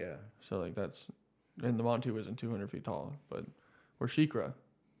 yeah. So like that's, and the Montu isn't 200 feet tall, but or Sheikra.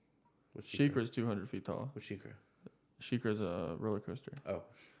 What's Sheikra is 200 feet tall. What's Sheikra? Sheikra is a roller coaster. Oh,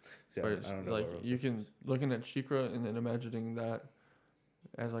 see, But I it's don't know. like what you can roller looking at Sheikra and then imagining that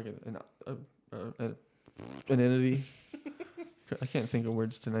as like an entity. I can't think of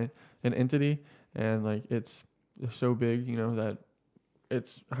words tonight. An entity, and like it's so big, that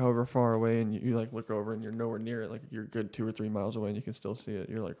it's however far away, and you like look over and you're nowhere near it. Like you're good 2 or 3 miles away, and you can still see it.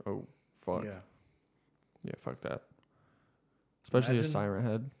 You're like, oh fuck, coaster. yeah, fuck that. Especially Imagine- a siren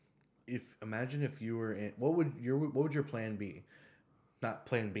head. Imagine if you were in what would your plan be? Not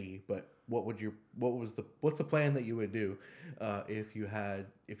plan B, but what's the plan that you would do if you had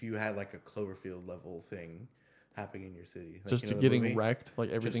like a Cloverfield level thing happening in your city? Like, Just you know, the getting movie? wrecked,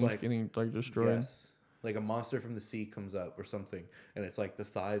 like everything's like- getting like destroyed. Yes. Like a monster from the sea comes up or something, and it's like the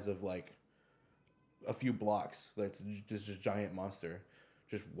size of like a few blocks. That's just a giant monster,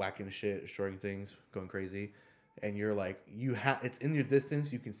 just whacking shit, destroying things, going crazy, and you're like, it's in your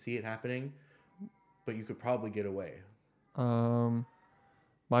distance, you can see it happening, but you could probably get away.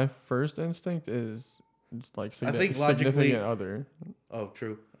 My first instinct is just like I think logically, significant other. oh,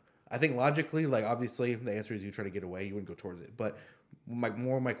 true. I think logically, like obviously, the answer is you try to get away. You wouldn't go towards it. But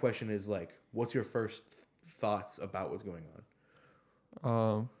my question is like, what's your first thoughts about what's going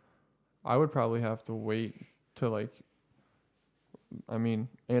on? I would probably have to wait to like. I mean,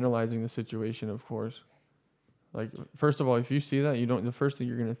 analyzing the situation, of course. Like, first of all, if you see that, the first thing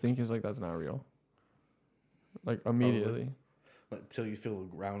you're gonna think is like that's not real. Like immediately. Until you feel the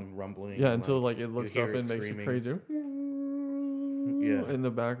ground rumbling. Yeah, until like it looks hear up it and makes screaming. a crazy in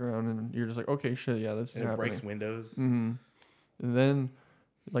the background, and you're just like, okay, shit, yeah, this is And it happening. breaks windows. Mm-hmm. And then,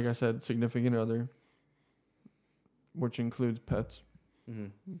 like I said, significant other, which includes pets,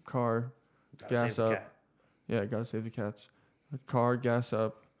 car, Gotta gas save the up. cat. Yeah, gotta save the cats. Car, gas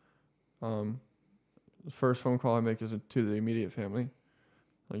up. The first phone call I make is to the immediate family,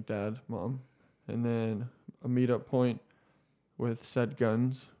 like dad, mom, and then a meetup point with said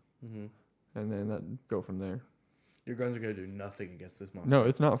guns, and then that go from there. Your guns are gonna do nothing against this monster. No,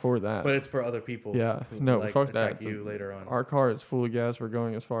 it's not for that. But it's for other people. Yeah, who, no, like, fuck attack that. you later on. Our car is full of gas. We're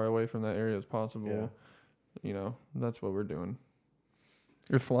going as far away from that area as possible. Yeah. You know, that's what we're doing.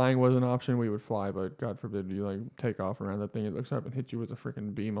 If flying was an option, we would fly, but God forbid you like take off around that thing. It looks up and hit you with a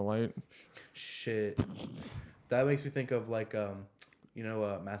freaking beam of light. Shit. That makes me think of like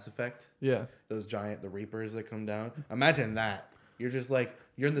Mass Effect. Yeah. Those the Reapers that come down. Imagine that. You're just like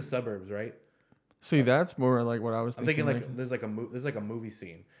you're in the suburbs, right? See, that's more like what I was I'm thinking. thinking there's like a movie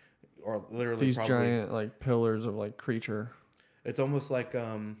scene, or literally these probably, giant like pillars of like creature. It's almost like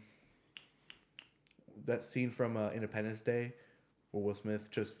that scene from Independence Day, where Will Smith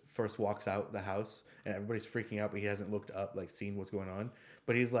just first walks out the house and everybody's freaking out, but he hasn't looked up, like seen what's going on.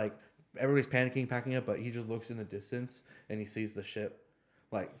 But he's like, everybody's panicking, packing up, but he just looks in the distance and he sees the ship,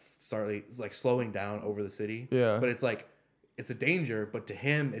 like slowing down over the city. Yeah. But it's like, it's a danger, but to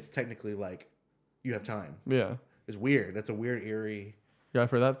him, it's technically like, you have time. Yeah. It's weird. That's a weird, eerie. Yeah,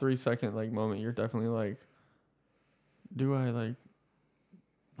 for that 3 second like moment, you're definitely like, do I like,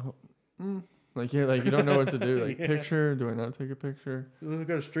 like yeah, like you don't know what to do. Like Yeah. picture? Do I not take a picture? I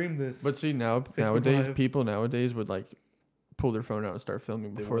gotta stream this. But see Facebook Live. people nowadays would like pull their phone out and start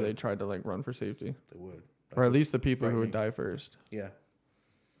filming They before would. they tried to like run for safety, They would. or at least the people who would frightening. die first. Yeah.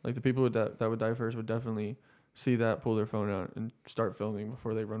 Like the people that would die first would definitely see that, pull their phone out, and start filming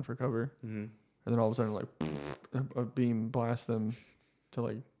before they run for cover. Mm-hmm. And then all of a sudden, like, a beam blasts them to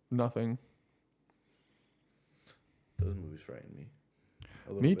like nothing. Those movies frighten me. A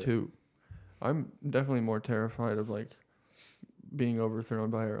little Me bit. too. I'm definitely more terrified of like being overthrown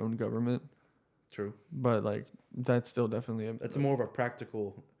by our own government. True. But like that's still definitely That's more of a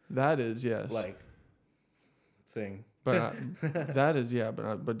practical that is yes like thing. but that is yeah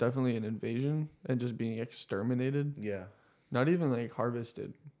but definitely an invasion and just being exterminated. Yeah. Not even like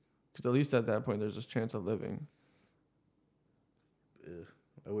harvested, because at least at that point there's this chance of living. Ugh.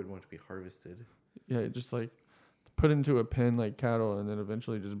 I wouldn't want to be harvested. Yeah, just like put into a pen like cattle and then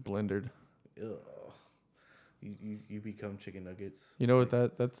eventually just blendered. Ugh. You become chicken nuggets. You know what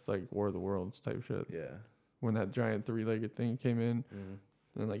that's like War of the Worlds type shit. Yeah. When that giant 3-legged thing came in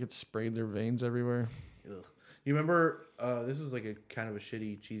and like it sprayed their veins everywhere. Ugh. You remember? This is like a kind of a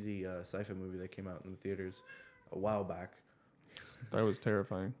shitty, cheesy sci-fi movie that came out in the theaters a while back. That was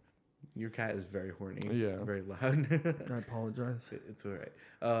terrifying. Your cat is very horny. Yeah. Very loud. I apologize. It's all right.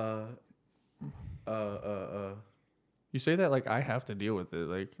 You say that like I have to deal with it,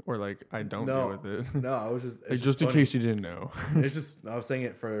 like, or like I don't No. deal with it. No, I was just. Like It's just in funny. case you didn't know. It's just. I was saying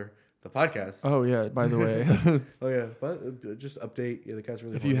it for the podcast. Oh yeah. By the way, Oh yeah, but just update. Yeah, the cat's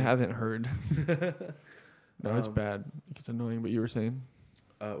really. if you horny. haven't heard, no, it's bad. It gets annoying. But you were saying,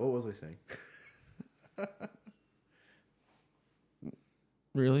 What was I saying?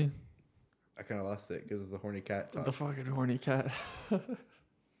 really? I kind of lost it because of the horny cat talk. The fucking horny cat.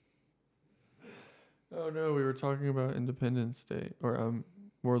 Oh no, we were talking about Independence Day or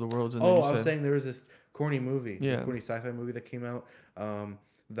War of the Worlds. And then Oh, you I was said- saying there was this corny movie, Yeah. corny sci-fi movie that came out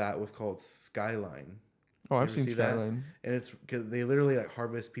that was called Skyline, Oh, I've ever seen see that? Skyline. and it's because they literally like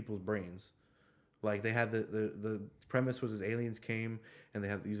harvest people's brains. Like they had the premise was as aliens came and they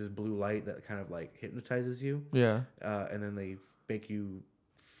have use this blue light that kind of like hypnotizes you, Yeah. and then they make you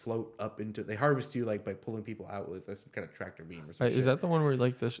float up into. They harvest you like by pulling people out with like some kind of tractor beam or something. Is that the one where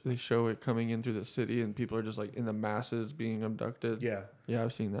like they show it coming in through the city and people are just like in the masses being abducted? Yeah. Yeah,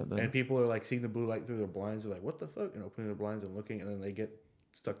 I've seen that. Then. And people are like seeing the blue light through their blinds. They're like, "What the fuck?" And opening their blinds and looking, and then they get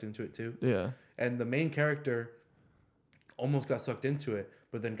sucked into it too. Yeah. And the main character almost got sucked into it,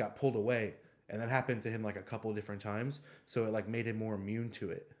 but then got pulled away, and that happened to him like a couple of different times. So it like made him more immune to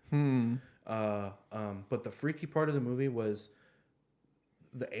it. But the freaky part of the movie was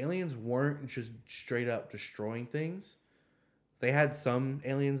the aliens weren't just straight up destroying things. They had some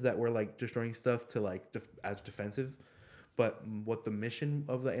aliens that were like destroying stuff to like as defensive, but what the mission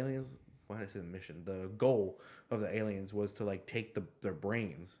of the aliens? Why did I say the mission? The goal of the aliens was to like take their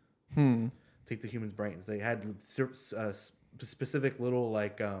brains, take the humans' brains. They had specific little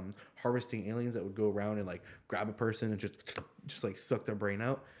like harvesting aliens that would go around and like grab a person and just like suck their brain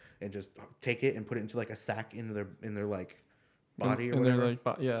out and just take it and put it into like a sack in their like body or whatever.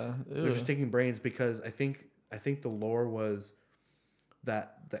 Yeah. They're just taking brains because I think the lore was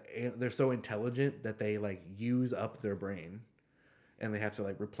that they're so intelligent that they like use up their brain and they have to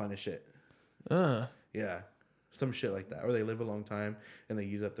like replenish it. Yeah. Some shit like that. Or they live a long time and they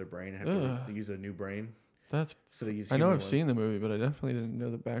use up their brain and have to use a new brain. So they use I know human I've seen the movie, but I definitely didn't know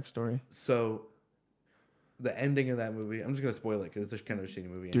the backstory. So the ending of that movie, I'm just going to spoil it because it's just kind of a shitty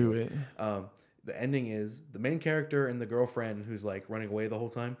movie. Do anyway. it. The ending is the main character and the girlfriend who's like running away the whole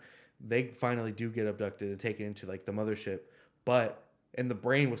time, they finally do get abducted and taken into like the mothership, and the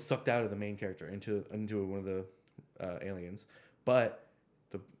brain was sucked out of the main character into one of the aliens. But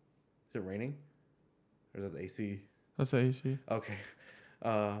is it raining? Or is that the AC? That's AC. Okay.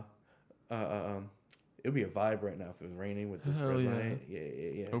 It would be a vibe right now if it was raining with this Hell red yeah. light.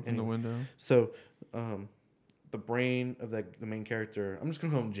 Yeah. Open the window. So, the brain of the main character, I'm just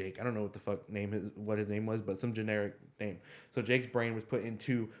gonna call him Jake. I don't know what the fuck what his name was, but some generic name. So Jake's brain was put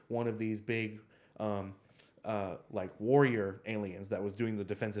into one of these big, like warrior aliens that was doing the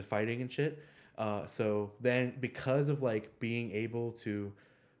defensive fighting and shit. So then because of like being able to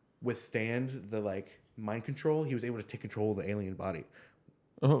withstand the like mind control, he was able to take control of the alien body.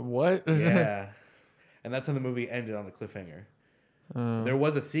 What? Yeah. And that's how the movie ended on a cliffhanger. There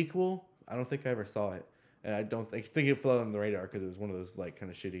was a sequel. I don't think I ever saw it. And I think it fell on the radar because it was one of those like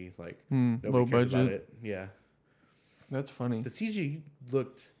kind of shitty, like low cares about budget. it. Yeah. That's funny. The CG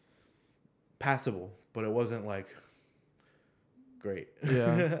looked passable, but it wasn't like great.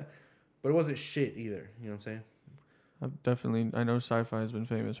 Yeah. But it wasn't shit either. You know what I'm saying? I know sci-fi has been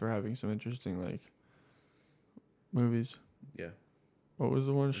famous for having some interesting like movies. Yeah. What was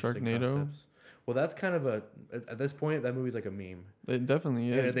the one? Interesting Sharknado? concepts. Well, that's kind of at this point, that movie's like a meme. It definitely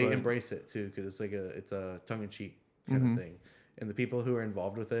is. And they but embrace it too because it's a tongue-in-cheek kind of thing. And the people who are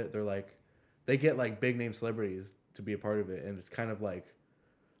involved with it, they're like, they get like big name celebrities to be a part of it, and it's kind of like,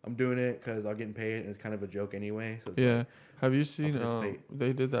 I'm doing it because I'm getting paid, and it's kind of a joke anyway. So it's yeah. like, Have you seen? participate.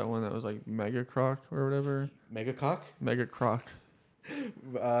 They did that one that was like Mega Croc or whatever. Mega Cock. Mega Croc.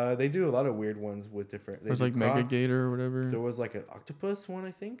 They do a lot of weird ones with different. It was like Mega Gator or whatever. There was like an octopus one,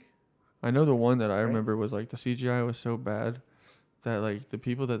 I think. I know the one that I Right? remember was like the CGI was so bad that like the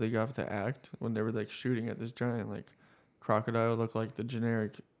people that they got to act when they were like shooting at this giant like crocodile looked like the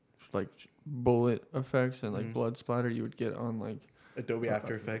generic like bullet effects and like blood splatter you would get on like Adobe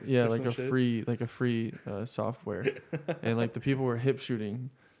After Effects. yeah or like some a shit. free software and like the people were hip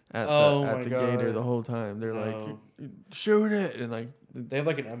shooting at Oh the my gator God. the whole time. They're like No. shoot it and like They have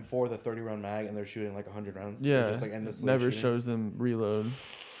like an M4, the 30 round mag, and they're shooting like 100 rounds. They're yeah just like endlessly never shooting. shows them reload.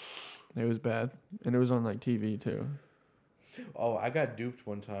 It was bad and it was on like TV too. Oh, I got duped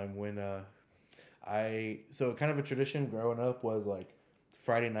one time when so kind of a tradition growing up was like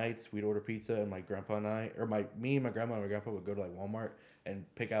Friday nights we'd order pizza and my grandpa and I, or me and my grandma and my grandpa would go to like Walmart and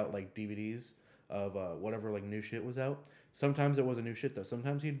pick out like DVDs of whatever like new shit was out. Sometimes it wasn't new shit though.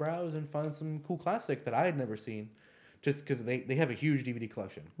 Sometimes he'd browse and find some cool classic that I had never seen, just because they have a huge DVD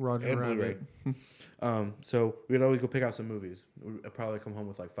collection. Roger and Rabbit. Blu-ray. So we'd always go pick out some movies. We'd probably come home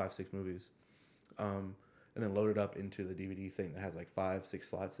with like 5-6 movies, and then load it up into the DVD thing that has like 5-6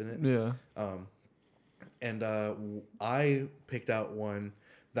 slots in it. Yeah. And I picked out one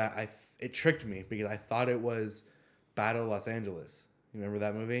that it tricked me because I thought it was Battle Los Angeles. You remember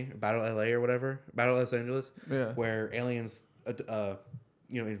that movie? Battle LA or whatever? Battle Los Angeles? Yeah. Where aliens,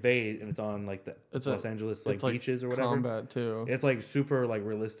 invade and it's on like the Los Angeles like beaches or whatever. Combat too. It's like super like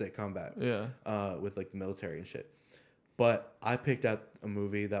realistic combat. Yeah. With like the military and shit. But I picked out a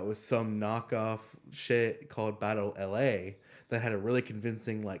movie that was some knockoff shit called Battle LA that had a really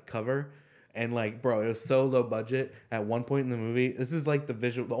convincing like cover. And like, bro, it was so low budget. At one point in the movie, this is like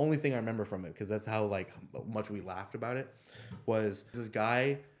the only thing I remember from it, because that's how like much we laughed about it, was this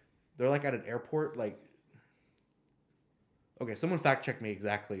guy. They're like at an airport, like. Okay, someone fact checked me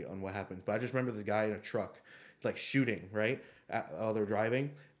exactly on what happened, but I just remember this guy in a truck, like shooting right while they're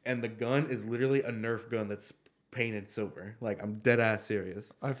driving, and the gun is literally a Nerf gun that's painted silver. Like, I'm dead ass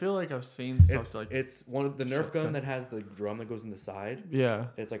serious. I feel like I've seen stuff It's like it's one of the Nerf gun that has the drum that goes in the side. yeah.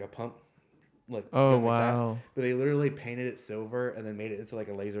 It's like a pump. Like Oh gun like that. wow. But they literally painted it silver and then made it into like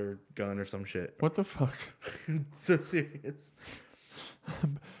a laser gun or some shit. What the fuck? So serious.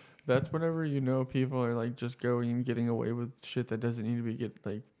 That's whenever you know people are like just going and getting away with shit that doesn't need to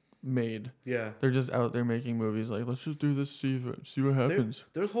be made. Yeah. They're just out there making movies like, let's just do this, see what happens.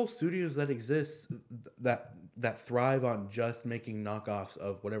 There's whole studios that exist that thrive on just making knockoffs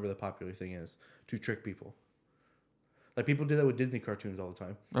of whatever the popular thing is to trick people. Like, people do that with Disney cartoons all the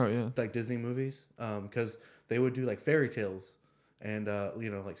time. Oh yeah. Like Disney movies, because they would do like fairy tales and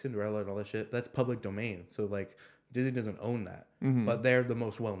like Cinderella and all that shit. That's public domain, so like Disney doesn't own that, Mhm. but they're the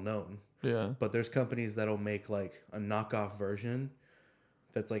most well known. Yeah. But there's companies that'll make like a knockoff version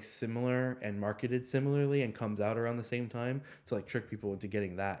that's like similar and marketed similarly and comes out around the same time to like trick people into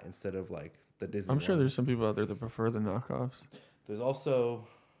getting that instead of like the Disney. I'm sure one. there's some people out there that prefer the knockoffs. There's also.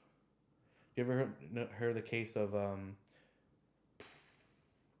 You ever heard the case of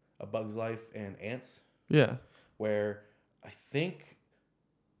A Bug's Life and Ants? Yeah. Where I think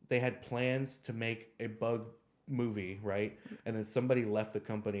they had plans to make a bug movie, right? And then somebody left the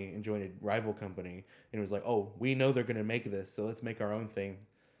company and joined a rival company and it was like, oh, we know they're going to make this, so let's make our own thing.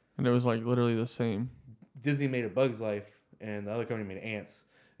 And it was like literally the same. Disney made A Bug's Life and the other company made Ants.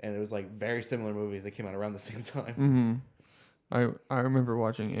 And it was like very similar movies that came out around the same time. Mm-hmm. I remember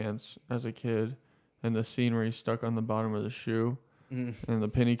watching Ants as a kid, and the scene where he's stuck on the bottom of the shoe, and the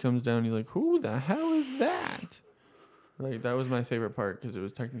penny comes down. You're like, who the hell is that? Like, that was my favorite part because it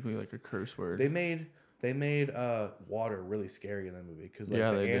was technically like a curse word. They made water really scary in that movie because like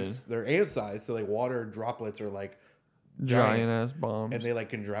Yeah, the they ants, they're ant sized, so like water droplets are like giant ass bombs. and they like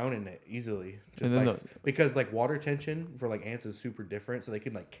can drown in it easily. And then Because like water tension for like ants is super different, so they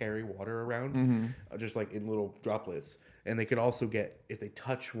can like carry water around just like in little droplets. And they could also get, if they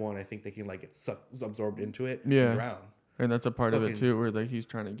touch one, I think they can like get absorbed into it and drown. And that's a part of it too, where like he's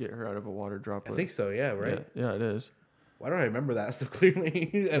trying to get her out of a water droplet. I think so, yeah, right? Yeah, it is. Why don't I remember that so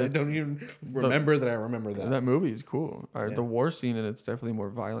clearly? And I don't even remember that I remember that. That movie is cool. Yeah. The war scene in it's definitely more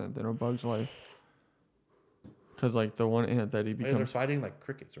violent than A Bug's Life. Because like the one ant that he They're becomes, fighting like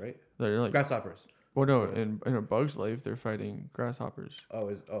crickets, right? they're like, Grasshoppers. well, no, in A Bug's Life they're fighting grasshoppers.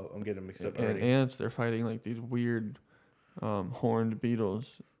 I'm getting mixed up And already. ants, they're fighting like these weird horned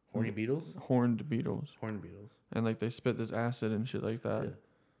beetles. Horny beetles? Horned beetles. Horned beetles. And like they spit this acid and shit like that.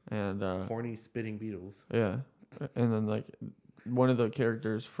 And Horny spitting beetles. yeah. And then like one of the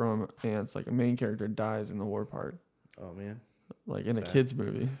characters from Ants, like a main character, dies in the war part. Oh man. Like in a Sad. kid's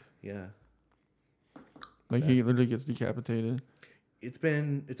movie. Yeah. Like Sad. he literally gets decapitated.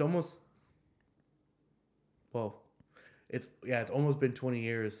 It's almost almost been 20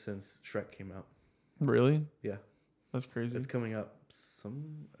 years since Shrek came out. Really? Yeah. That's crazy. It's coming up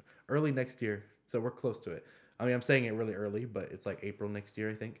some early next year. So we're close to it. I mean, I'm saying it really early, but it's like April next year,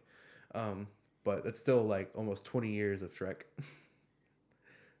 I think. But it's still like almost 20 years of Shrek.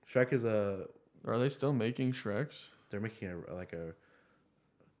 Shrek is Are they still making Shreks? they're making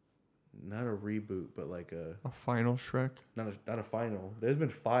not a reboot, but like A final Shrek? not a final. There's been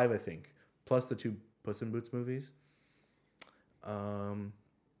 5, I think, plus the 2 Puss in Boots movies.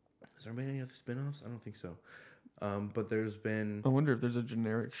 Has there been any other spin-offs? I don't think so. But there's been I wonder if there's a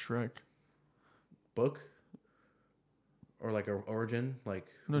generic Shrek. book or like a origin, like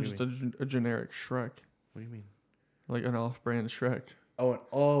No, what do you just mean? a generic Shrek. What do you mean? Like an off-brand Shrek.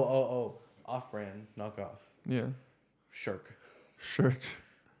 Oh, off-brand knockoff. Yeah. Shirk, Shrek.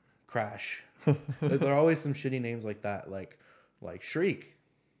 Crash. There are always some shitty names like that, like Shriek.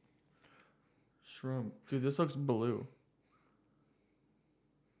 Shrimp. Dude, this looks blue.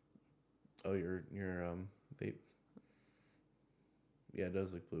 Oh, your vape. Yeah, it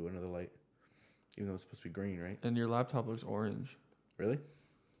does look blue under the light, even though it's supposed to be green, right? And your laptop looks orange. Really?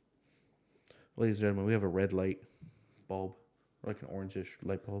 Ladies and gentlemen, we have a red light bulb, or like an orangish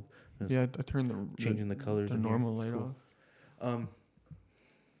light bulb. And it's Yeah, I turned changing the colors. the in here. normal It's light cool. off.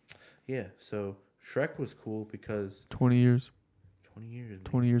 Yeah. So Shrek was cool because 20 years. 20 years. man.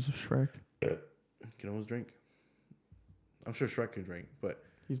 20 years of Shrek. Can almost drink. I'm sure Shrek can drink, but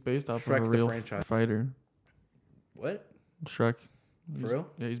He's based off Shrek of a the real franchise. fighter. what? Shrek. For real?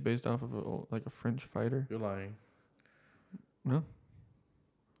 Yeah, he's based off of a French fighter. You're lying. No?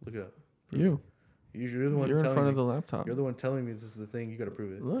 Look it up. You. You're the one You're in telling front me. of the laptop. You're the one telling me this is the thing. You got to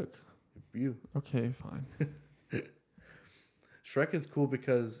prove it. Look. You. Okay, fine. Shrek is cool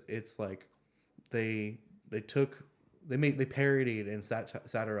because it's like they parodied and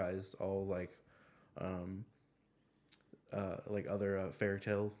satirized all like other fairy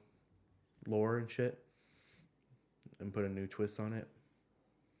tale lore and shit, and put a new twist on it.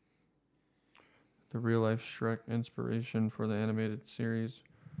 The real life Shrek inspiration for the animated series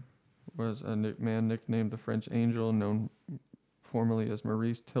was a man nicknamed the French Angel, known formerly as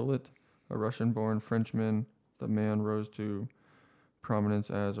Maurice Tillet, a Russian-born Frenchman. The man rose to prominence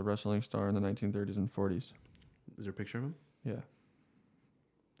as a wrestling star in the 1930s and 40s. Is there a picture of him? Yeah,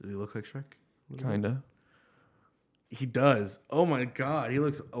 Does he look like Shrek? A little bit? kinda. He does. Oh my god, he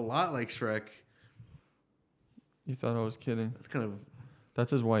looks a lot like Shrek. You thought I was kidding? That's kind of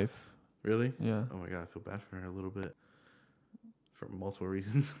That's his wife. really. Yeah. Oh my god, I feel bad for her a little bit for multiple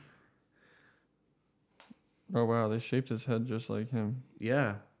reasons. Oh wow, they shaped his head just like him.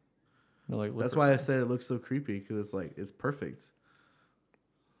 Yeah, They're like, that's why I said it looks so creepy because it's like it's perfect.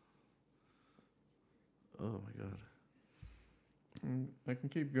 Oh my god. I can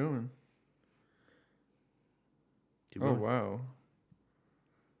keep going. Keep Oh going. wow.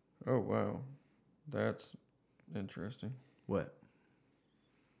 Oh wow, that's interesting. What?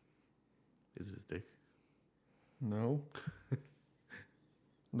 Is it his dick? No.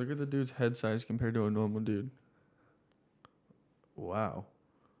 Look at the dude's head size compared to a normal dude. Wow.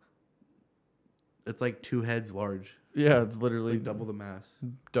 It's like 2 heads large. Yeah, it's literally Like double the mass.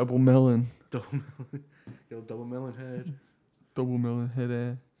 double melon. Double melon. Yo, double melon head. Double melon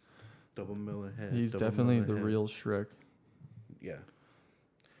head. Double melon head. He's double definitely melon the head. real Shrek. Yeah.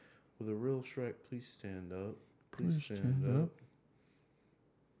 Will the real Shrek please stand up? Please stand up.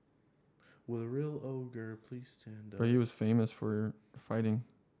 Will the real ogre please stand up? But he was famous for fighting,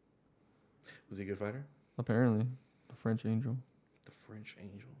 Was he a good fighter? apparently. The French Angel. The French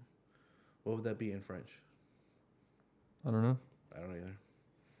Angel. What would that be in French? I don't know. I don't either.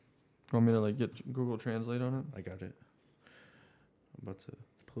 Want me to like get Google Translate on it? I got it. I'm about to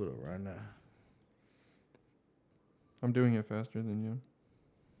pull it up right now. I'm doing it faster than you.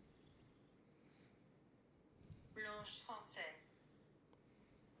 Blanche français.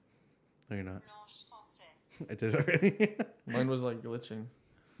 No, you're not. Blanche français. I did it already. Mine was like glitching.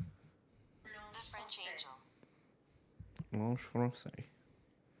 Blanche French angel. Blanche français.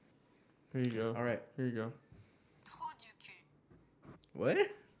 Here you go. All right. Here you go. Trou du cul. What?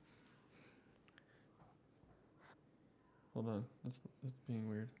 Hold on. That's being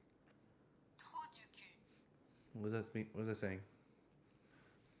weird. Trou du cul. What does that mean? What is that saying?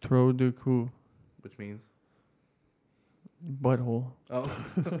 Trop de coup. Which means? Butthole. Oh,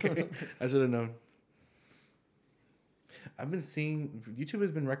 okay. I should have known. I've been seeing YouTube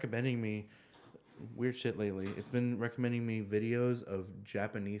has been recommending me weird shit lately. It's been recommending me videos of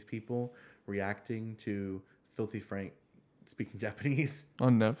Japanese people reacting to Filthy Frank speaking Japanese.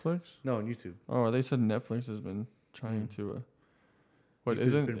 On Netflix? No, on YouTube. Oh, they said Netflix has been trying to. What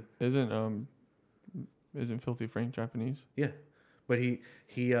YouTube's isn't Filthy Frank Japanese? Yeah, but he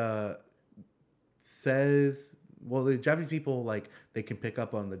says, well, the Japanese people like they can pick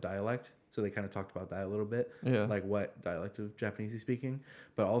up on the dialect, so they kind of talked about that a little bit. Yeah. Like what dialect of Japanese he's speaking,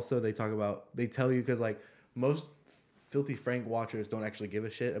 but also they tell you because like most Filthy Frank watchers don't actually give a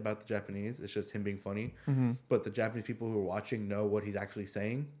shit about the Japanese. It's just him being funny. Mm-hmm. But the Japanese people who are watching know what he's actually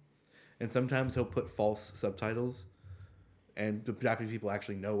saying, and sometimes he'll put false subtitles, and the Japanese people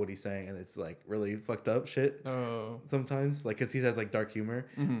actually know what he's saying, and it's like really fucked up shit. Oh. Sometimes, like, because he has like dark humor.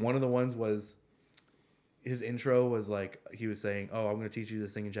 Mhm. One of the ones was his intro was like he was saying, "Oh, I'm gonna teach you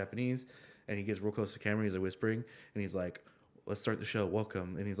this thing in Japanese," and he gets real close to the camera. He's like whispering, and he's like, "Let's start the show.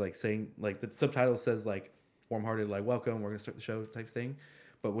 Welcome." And he's like saying, like the subtitle says like warm-hearted, like "Welcome. We're gonna start the show" type thing.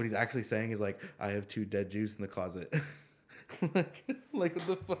 But what he's actually saying is like, "I have 2 dead Jews in the closet." like what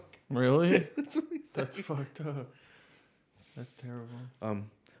the fuck? Really? That's what he said. That's fucked up. That's terrible.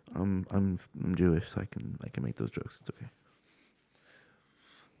 I'm Jewish, so I can make those jokes. It's okay.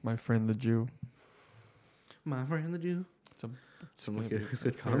 My friend the Jew. My friend the Jew. Some Gonna like a be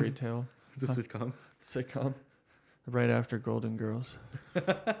sitcom. fairy tale It's a sitcom. sitcom. Right after Golden Girls.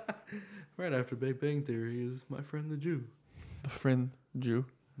 Right after Big Bang Theory is My Friend the Jew. The friend Jew.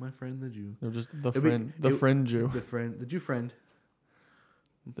 My Friend the Jew. They're just the It'd be- friend. The friend Jew. The Jew friend.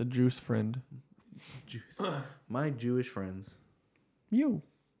 The juice friend. Jews. My Jewish friends. You.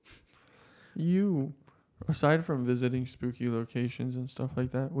 Aside from visiting spooky locations and stuff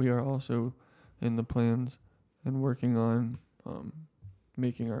like that, we are also in the plans and working on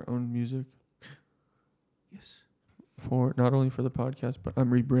making our own music Yes. for not only for the podcast, but I'm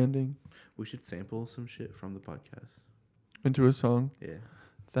rebranding We should sample some shit from the podcast. into a song Yeah,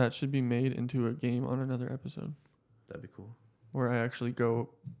 that should be made into a game on another episode, that'd be cool. where I actually go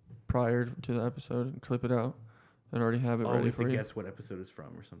prior to the episode and clip it out and already have it Oh, we ready have for to you. guess what episode it's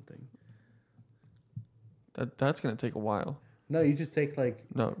from or something. That's gonna take a while. No, you just take like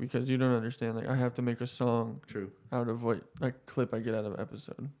No, because you don't understand. Like I have to make a song true. out of what like clip I get out of an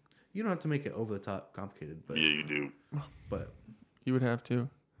episode. You don't have to make it over the top complicated, but you do. but You would have to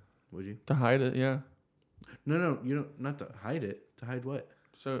would you? hide it. Yeah. No, you don't. Not to hide it. To hide what?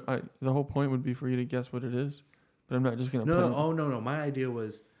 So the whole point would be for you to guess what it is, but I'm not just gonna. No, put oh no. My idea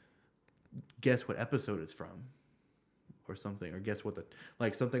was guess what episode it's from, or something, or guess what the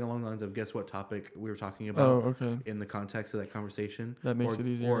like something along the lines of guess what topic we were talking about Oh, okay. in the context of that conversation. That makes or, it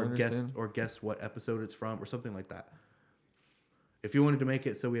easier Or to guess understand. guess what episode it's from, or something like that. If you wanted to make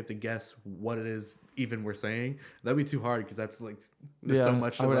it so we have to guess what it is, even we're saying, that'd be too hard because that's like there's so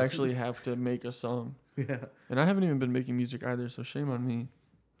much. I would of us. actually have to make a song, Yeah, and I haven't even been making music either. So shame on me.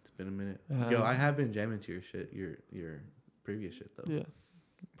 it's been a minute. Uh, Yo, I have been jamming to your shit, your previous shit though. Yeah.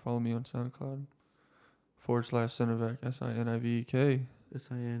 Follow me on SoundCloud /Sinivek SINIVEK.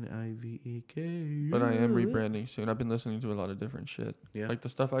 SINIVEK. But I am rebranding soon. I've been listening to a lot of different shit. Yeah, Like the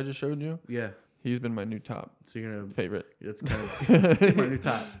stuff I just showed you. yeah. He's been my new top So you're gonna. favorite. That's kind of my new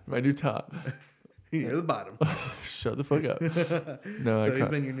top. My new top. You're the bottom. Shut the fuck up. No, So I he's can't.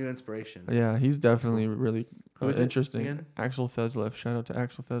 been your new inspiration. Yeah, he's definitely really Who is it interesting. again? Axel Thesleff. Shout out to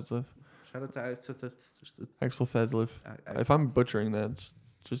Axel Thesleff. Shout out to Axel Thesleff. I If I'm butchering that, it's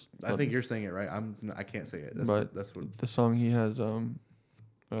just. I think you're saying it right. I can't say it. But- That's what. the song he has.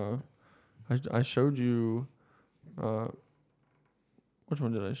 I showed you. Which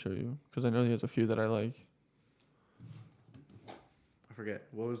one did I show you? Because I know he has a few that I like. I forget.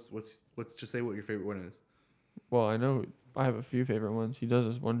 What's just say what your favorite one is. Well, I know I have a few favorite ones. He does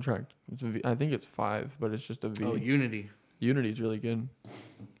this one track. It's a V, I think it's 5, but it's just a V. Oh, Unity. Unity's really good.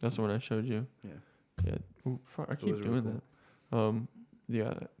 That's the one I showed you. Yeah. Yeah. Ooh, fuck, I That keep was doing really that.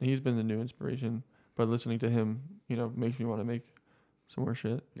 Yeah, he's been the new inspiration. But listening to him, makes me want to make some more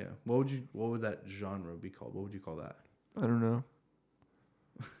shit. Yeah. What would that genre be called? What would you call that? I don't know.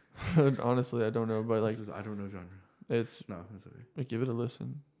 Honestly, I don't know. But like, I don't know genre. it's No, that's okay. like, give it a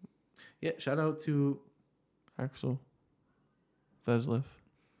listen. Yeah. Shout out to Axel Thesleff.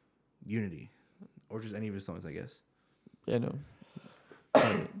 Unity, or just any of his songs, I guess. Yeah, no.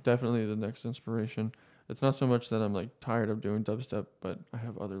 Definitely the next inspiration. It's not so much that I'm like tired of doing dubstep, but I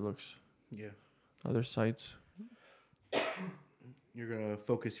have other looks, Yeah. other sites. You're gonna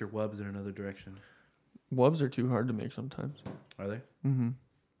focus your wubs in another direction. Wubs are too hard to make sometimes. Are they? Mm-hmm.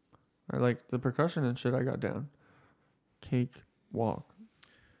 I like the percussion and shit I got down. Cake, walk,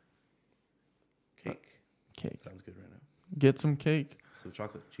 Cake. cake. Sounds good right now. Get some cake. So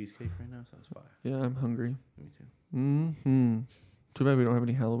chocolate cheesecake right now sounds fire. Yeah, I'm hungry. Me too. Mm-hmm. Too bad we don't have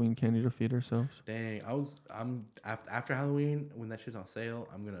any Halloween candy to feed ourselves. Dang, I'm after Halloween when that shit's on sale,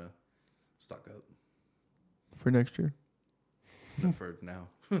 I'm gonna stock up. For next year. Not for now,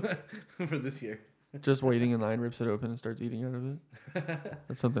 for this year. Just waiting in line, rips it open and starts eating out of it.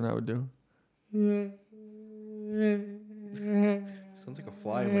 That's something I would do. Sounds like a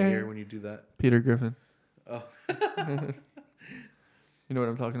fly in my ear when you do that. Peter Griffin. Oh, You know what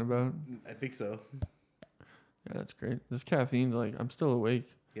I'm talking about? I think so. Yeah, that's great. This caffeine's like, I'm still awake.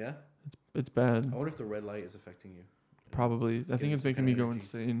 Yeah. It's bad. I wonder if the red light is affecting you. Probably. I think you it's some making kind me of go energy.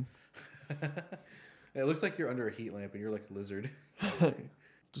 insane. It looks like you're under a heat lamp and you're like a lizard.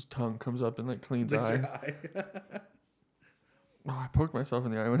 Just tongue comes up and like cleans That's eye. your eye. Oh, I poked myself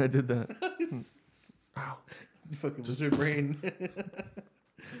in the eye when I did that. Ow. Fucking lizard brain.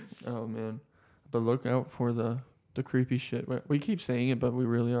 Oh man. But look out for the creepy shit. We keep saying it, but we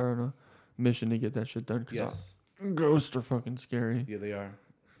really are on a mission to get that shit done. Cause Yes. ghosts are fucking scary. Yeah, they are.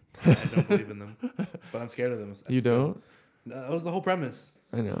 I don't believe in them, but I'm scared of them. You So- don't? No, that was the whole premise.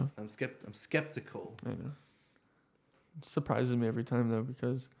 I know. I'm skeptical. I know. It surprises me every time though,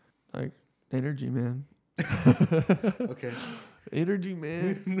 because like energy, man. Okay. Energy,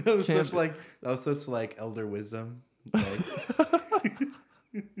 man. that was Can't such like elder wisdom. Like,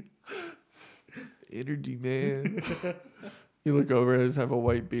 Energy, man. You look over and just have a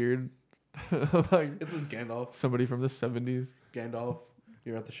white beard. I'm like it's just Gandalf. somebody from the 70s. Gandalf,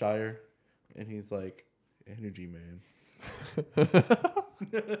 you're at the Shire, and he's like, energy man.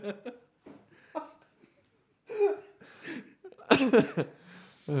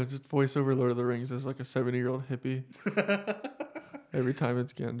 Just voice over Lord of the Rings as like a 70-year-old hippie. Every time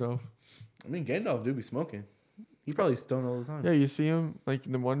it's Gandalf. I mean, Gandalf do be smoking. He probably stoned all the time. Yeah, you see him like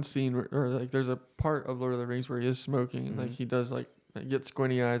in the one scene or like there's a part of Lord of the Rings where he is smoking and like Mhm. he does like get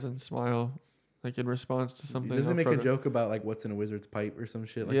squinty eyes and smile like in response to something. Does he of make a Frodo. joke about like what's in a wizard's pipe or some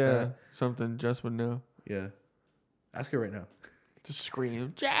shit like yeah, that? something Jess would know. Yeah. Ask her right now. Just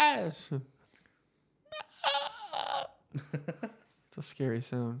scream, Jess. It's a scary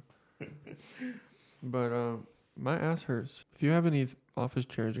sound. But my ass hurts. If you have any office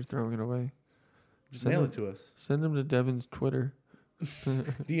chairs, you're throwing it away. Just Send mail them- it to us. Send them to Devin's Twitter.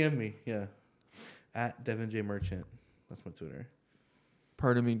 DM me. Yeah. At Devin J Merchant. That's my Twitter.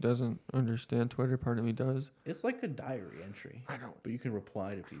 Part of me doesn't understand Twitter. Part of me does. It's like a diary entry, I don't. but you can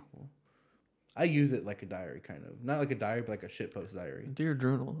reply to people. I use it like a diary, kind of. Not like a diary, but like a shitpost diary. Dear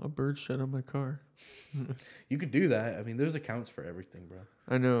Journal, a bird shed on my car. You could do that. I mean, there's accounts for everything, bro.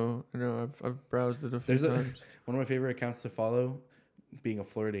 I know. I've browsed it a few There's a- times. One of my favorite accounts to follow, being a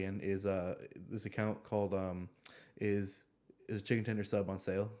Floridian, is this account called is chicken tender sub on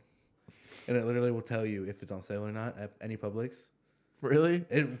sale, and it literally will tell you if it's on sale or not at any Publix. Really?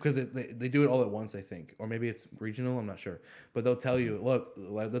 Because they do it all at once, I think, or maybe it's regional. I'm not sure, but they'll tell you. Look,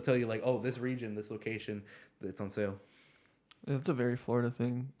 they'll tell you like, oh, this region, this location, it's on sale. It's a very Florida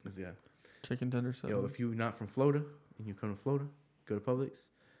thing. Yeah. Chicken tender sub. Yo, if you're not from Florida and you come to Florida, go to Publix,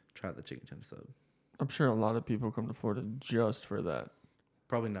 try the chicken tender sub. I'm sure a lot of people come to Florida just for that.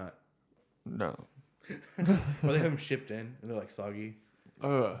 Probably not. No. Or they have them shipped in and they're like soggy.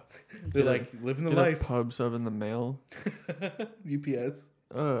 Ugh. They're Get a- like living the Get a life. pub sub in the mail. UPS.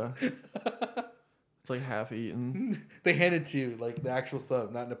 Ugh. It's like half eaten. They hand it to you like the actual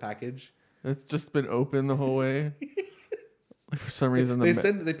sub, not in a package. It's just been open the whole way. Like, for some reason,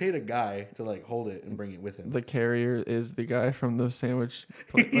 They paid a guy to like hold it and bring it with him. the carrier is the guy from the sandwich,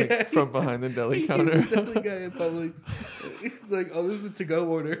 Yeah. from behind the deli He's counter. the deli guy at Publix. He's like, oh, this is a to-go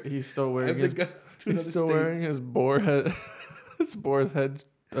order. He's still I wearing have to his go to He's another still state. wearing his boar head, his boar's head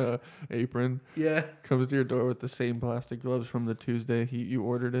apron. Yeah. Comes to your door with the same plastic gloves from the Tuesday you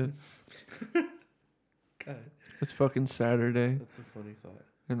ordered it. God, It's fucking Saturday, that's a funny thought.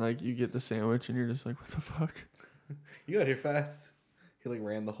 and like you get the sandwich, and you're just like, what the fuck? You got here fast. He like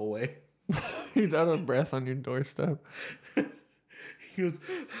ran the whole way. He's out of breath on your doorstep. He goes,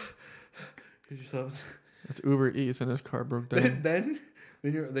 here's your subs. It's Uber Eats, and his car broke down. then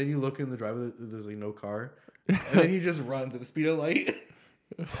you look in the driveway. There's like no car, and then he just runs at the speed of light.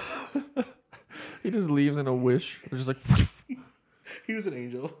 He just leaves in a wish. It's just like He was an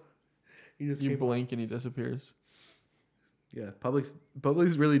angel. He just you came. blink and he disappears. Yeah, Publix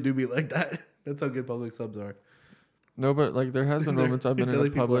really do be like that. That's how good Publix subs are. No, but like there has been moments I've been in Deli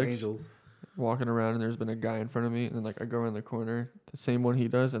a people are Publix angels. walking around, and there's been a guy in front of me, and then like I go around the corner, the same one he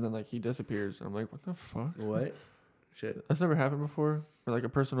does, and then like he disappears. And I'm like, what the fuck? What? Shit. That's never happened before. Where like a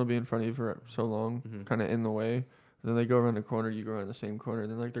person will be in front of you for so long, Mhm. kind of in the way, and then they go around the corner, you go around the same corner,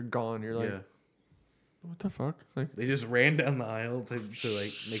 and then like they're gone. You're like, Yeah. what the fuck? Like, They just ran down the aisle to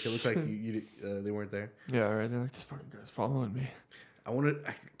like make it look like they weren't there. yeah, right. They're like, this fucking guy's following me.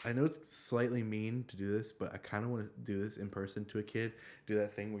 I know it's slightly mean to do this, but I kind of want to do this in person to a kid. Do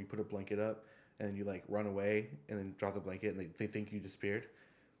that thing where you put a blanket up and then you like run away and then drop the blanket and they think you disappeared.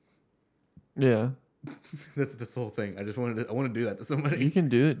 Yeah, That's the whole thing. I want to do that to somebody. you can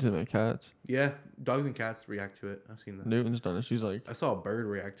do it to my cats. Yeah, dogs and cats react to it. I've seen that. Newton's done it. She's like, I saw a bird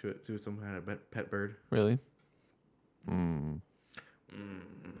react to it too. Some kind of pet bird. really? Mm.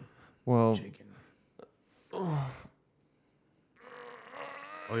 Well, Chicken.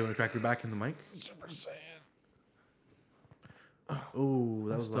 Oh, you want to crack your back in the mic? Super Saiyan. Oh,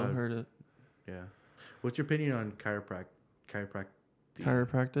 that I was still loud. heard it. Yeah. What's your opinion on chiropractic?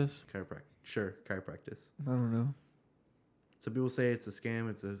 Chiropractic? Sure, chiropractic. I don't know. Some people say it's a scam,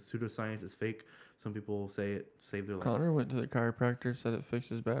 it's a pseudoscience, it's fake. Some people say it saved their life. Connor went to the chiropractor, said it fixed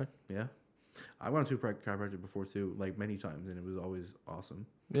his back. Yeah. I went to a chiropractor before too, like many times, and it was always awesome.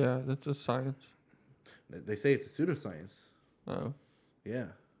 Yeah, that's a science. They say it's a pseudoscience. Oh, Yeah.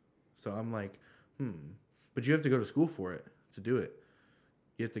 So I'm like, But you have to go to school for it to do it.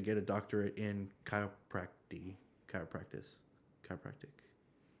 You have to get a doctorate in chiropractic, whatever it's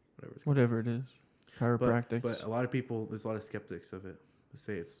called. whatever it is. Chiropractic. But a lot of people, there's a lot of skeptics of it. They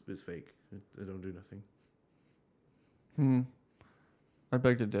say it's fake. It don't do nothing. I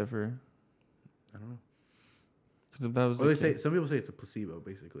beg to differ. I don't know. Because if that was Well, the they say case- some people say it's a placebo,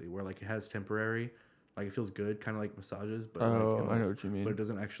 basically, where like it has temporary, like it feels good, kind of like massages, but Oh, like, I know what you mean. but it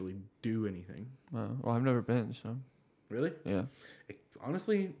doesn't actually do anything. Oh, well, I've never been, so Really? yeah.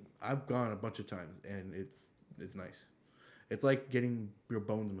 Honestly, I've gone a bunch of times, and it's nice. It's like getting your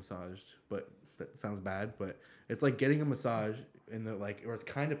bones massaged, but that sounds bad. But it's like getting a massage in the like, or it's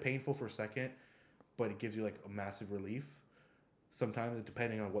kind of painful for a second, but it gives you like a massive relief. Sometimes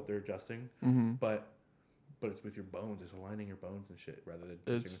depending on what they're adjusting, Mm-hmm. but it's with your bones. It's aligning your bones and shit rather than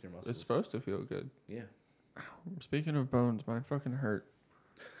touching It's with your muscles. it's supposed to feel good. Yeah, Speaking of bones, mine fucking hurt.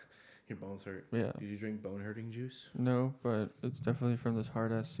 your bones hurt. Yeah. Did you drink bone hurting juice? No, but it's definitely from this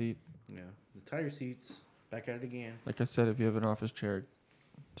hard ass seat. Yeah. The tire seats. Back at it again. Like I said, if you have an office chair,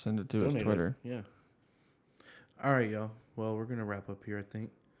 send it to his Donate it. Twitter. Yeah. All right, y'all. Well, we're gonna wrap up here. I think.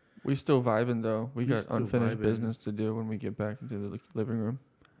 We still vibing though. We We got still unfinished vibing. business to do when we get back into the living room.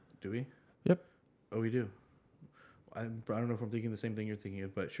 Do we? Yep. Oh, we do. I don't know if I'm thinking the same thing you're thinking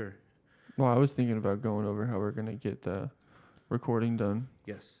of, but sure. Well, I was thinking about going over how we're gonna get the recording done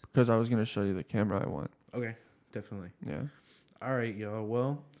Yes. because I was gonna show you the camera I want. Okay. Definitely. Yeah, All right, y'all.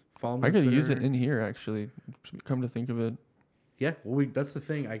 Well, follow me. I on could use it Twitter. in here actually. Come to think of it. Yeah. Well, that's the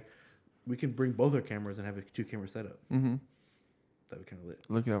thing. We can bring both our cameras and have a 2-camera setup. Mm-hmm. That'd be kind of lit.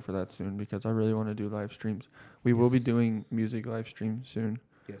 Look out for that soon because I really want to do live streams. We will be doing Yes. music live stream soon.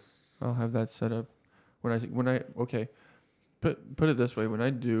 Yes. I'll have that set up when I okay. Put it this way: when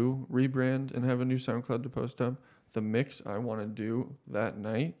I do rebrand and have a new SoundCloud to post up, the mix I want to do that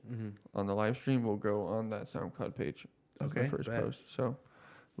night Mm-hmm. on the live stream will go on that SoundCloud page. As Okay, my first bet. post. So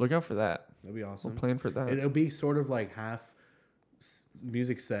look out for that. That'd be awesome. We'll plan for that. It'll be sort of like half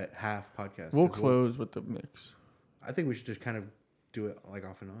music set, half podcast. We'll 'cause close with the mix. I think we should just kind of do it like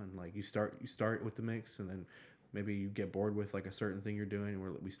off and on. Like you start with the mix, and then maybe you get bored with like a certain thing you're doing,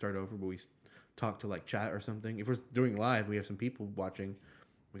 and we start over, but we talk to like chat or something. If we're doing live, we have some people watching.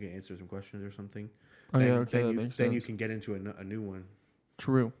 We can answer some questions or something. Oh then, yeah, okay, then that you, makes then sense. you can get into a new one.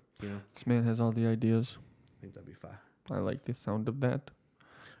 True. You know, This man has all the ideas. I think that'd be fine. I like the sound of that.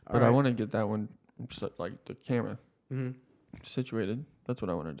 All But I right. want to get that one, like the camera, Mm-hmm. situated. That's what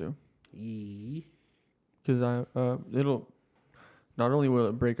I want to do. Yee. Because it'll not only will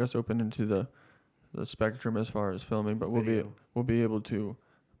it break us open into the spectrum as far as filming, but Video. we'll be able to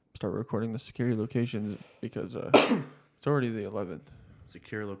start recording the scary locations because it's already the 11th,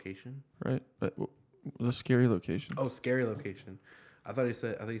 Secure location. right? But the scary location. Oh, scary location. I thought you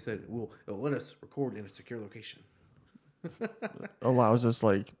said, "Well, it'll let us record in a secure location." Allows us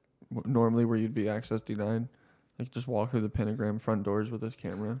like normally where you'd be access denied, like just walk through the pentagram front doors with this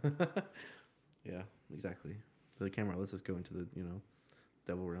camera. Yeah, exactly. So the camera lets us go into the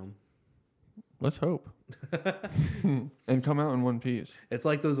devil realm. Let's hope. And come out in one piece. It's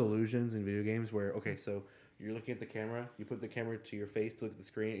like those illusions in video games where so you're looking at the camera, you put the camera to your face to look at the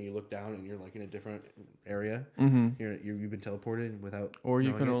screen, and you look down and you're like in a different area. Mm-hmm. You've been teleported without. Or you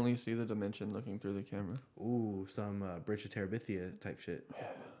knowing can it. only see the dimension looking through the camera. Ooh, some Bridge of Terabithia type shit.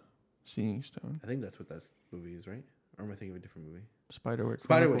 Seeing Stone. I think that's what that movie is, right? Or am I thinking of a different movie? Spiderwick.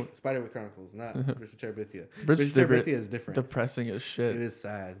 Spiderwick Chronicles, not Bridge of Terabithia. Bridge Bridge of of Terabithia- Terabithia is different. Depressing as shit. It is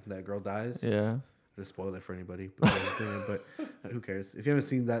sad. That girl dies. Yeah. I just spoiled that for anybody, but who cares? If you haven't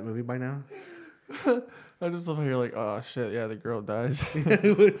seen that movie by now, I just love how you're like, oh shit, yeah, the girl dies.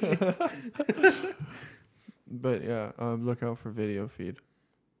 But yeah, look out for video feed.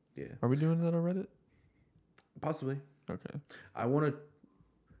 yeah, Are we doing that on Reddit? possibly. Okay. I want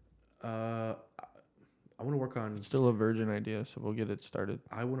to work on. It's still a virgin idea, so we'll get it started.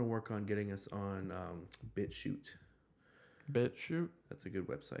 I want to work on getting us on BitChute. BitChute. That's a good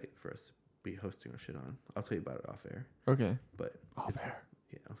website for us to be hosting our shit on. I'll tell you about it off air, Okay. but Oh, it's there.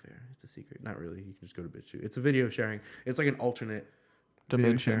 yeah, off air. It's a secret. Not really. You can just go to BitChute. It's a video sharing. It's like an alternate video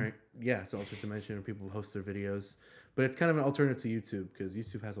Dimension. sharing. Yeah, it's an alternate dimension where people host their videos, but it's kind of an alternative to YouTube because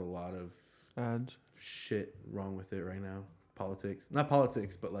YouTube has a lot of Ads. shit wrong with it right now. Politics, not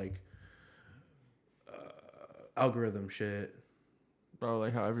politics, but like algorithm shit. Oh,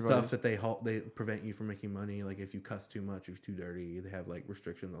 like how everybody. Stuff that they prevent you from making money. Like if you cuss too much, if you're too dirty, they have like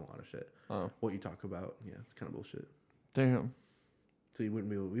restrictions on a lot of shit. Oh, What you talk about, yeah, it's kind of bullshit. damn. So we wouldn't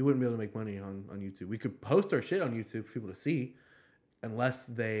be able to make money on YouTube. We could post our shit on YouTube for people to see, unless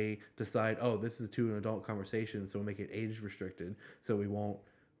they decide, oh, this is an adult conversation, so we'll make it age restricted, so we won't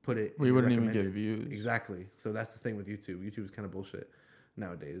put it. We in wouldn't even get recommended. views. Exactly. So that's the thing with YouTube. YouTube is kind of bullshit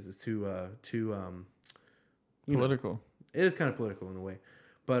nowadays. It's too you know, Political. it is kind of political in a way,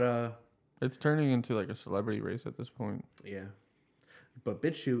 but It's turning into like a celebrity race at this point. yeah. But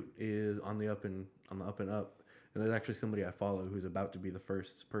BitChute is on the up and up. And there's actually somebody I follow who's about to be the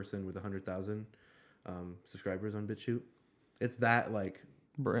first person with 100,000 subscribers on BitChute. It's that like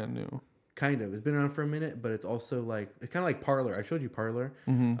Brand new. kind of. It's been around for a minute, but it's also like it's kind of like Parler. I showed you Parler,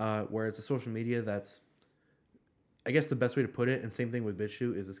 where it's a social media that's, I guess the best way to put it, and same thing with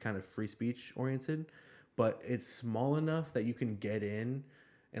BitChute, is it's kind of free speech oriented, but it's small enough that you can get in,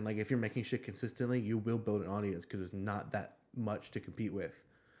 and like if you're making shit consistently, you will build an audience because there's not that much to compete with.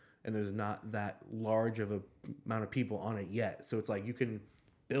 and there's not that large of a amount of people on it yet. So it's like you can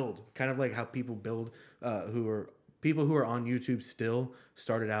build, kind of like how people build people who are on YouTube still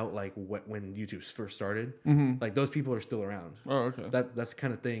started out like when YouTube first started. Mm-hmm. Like those people are still around. Oh, okay. That's the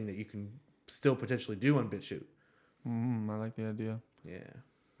kind of thing that you can still potentially do on BitChute. I like the idea. Yeah.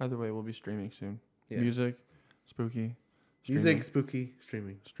 Either way, we'll be streaming soon. Yeah. Music, spooky, streaming. Music, spooky,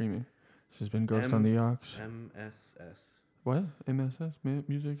 streaming. Streaming. This has been Ghost on the Aux. MSS. What? MSS?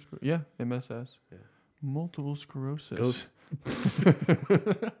 Music? Yeah, MSS. Yeah. Multiple sclerosis. Ghost.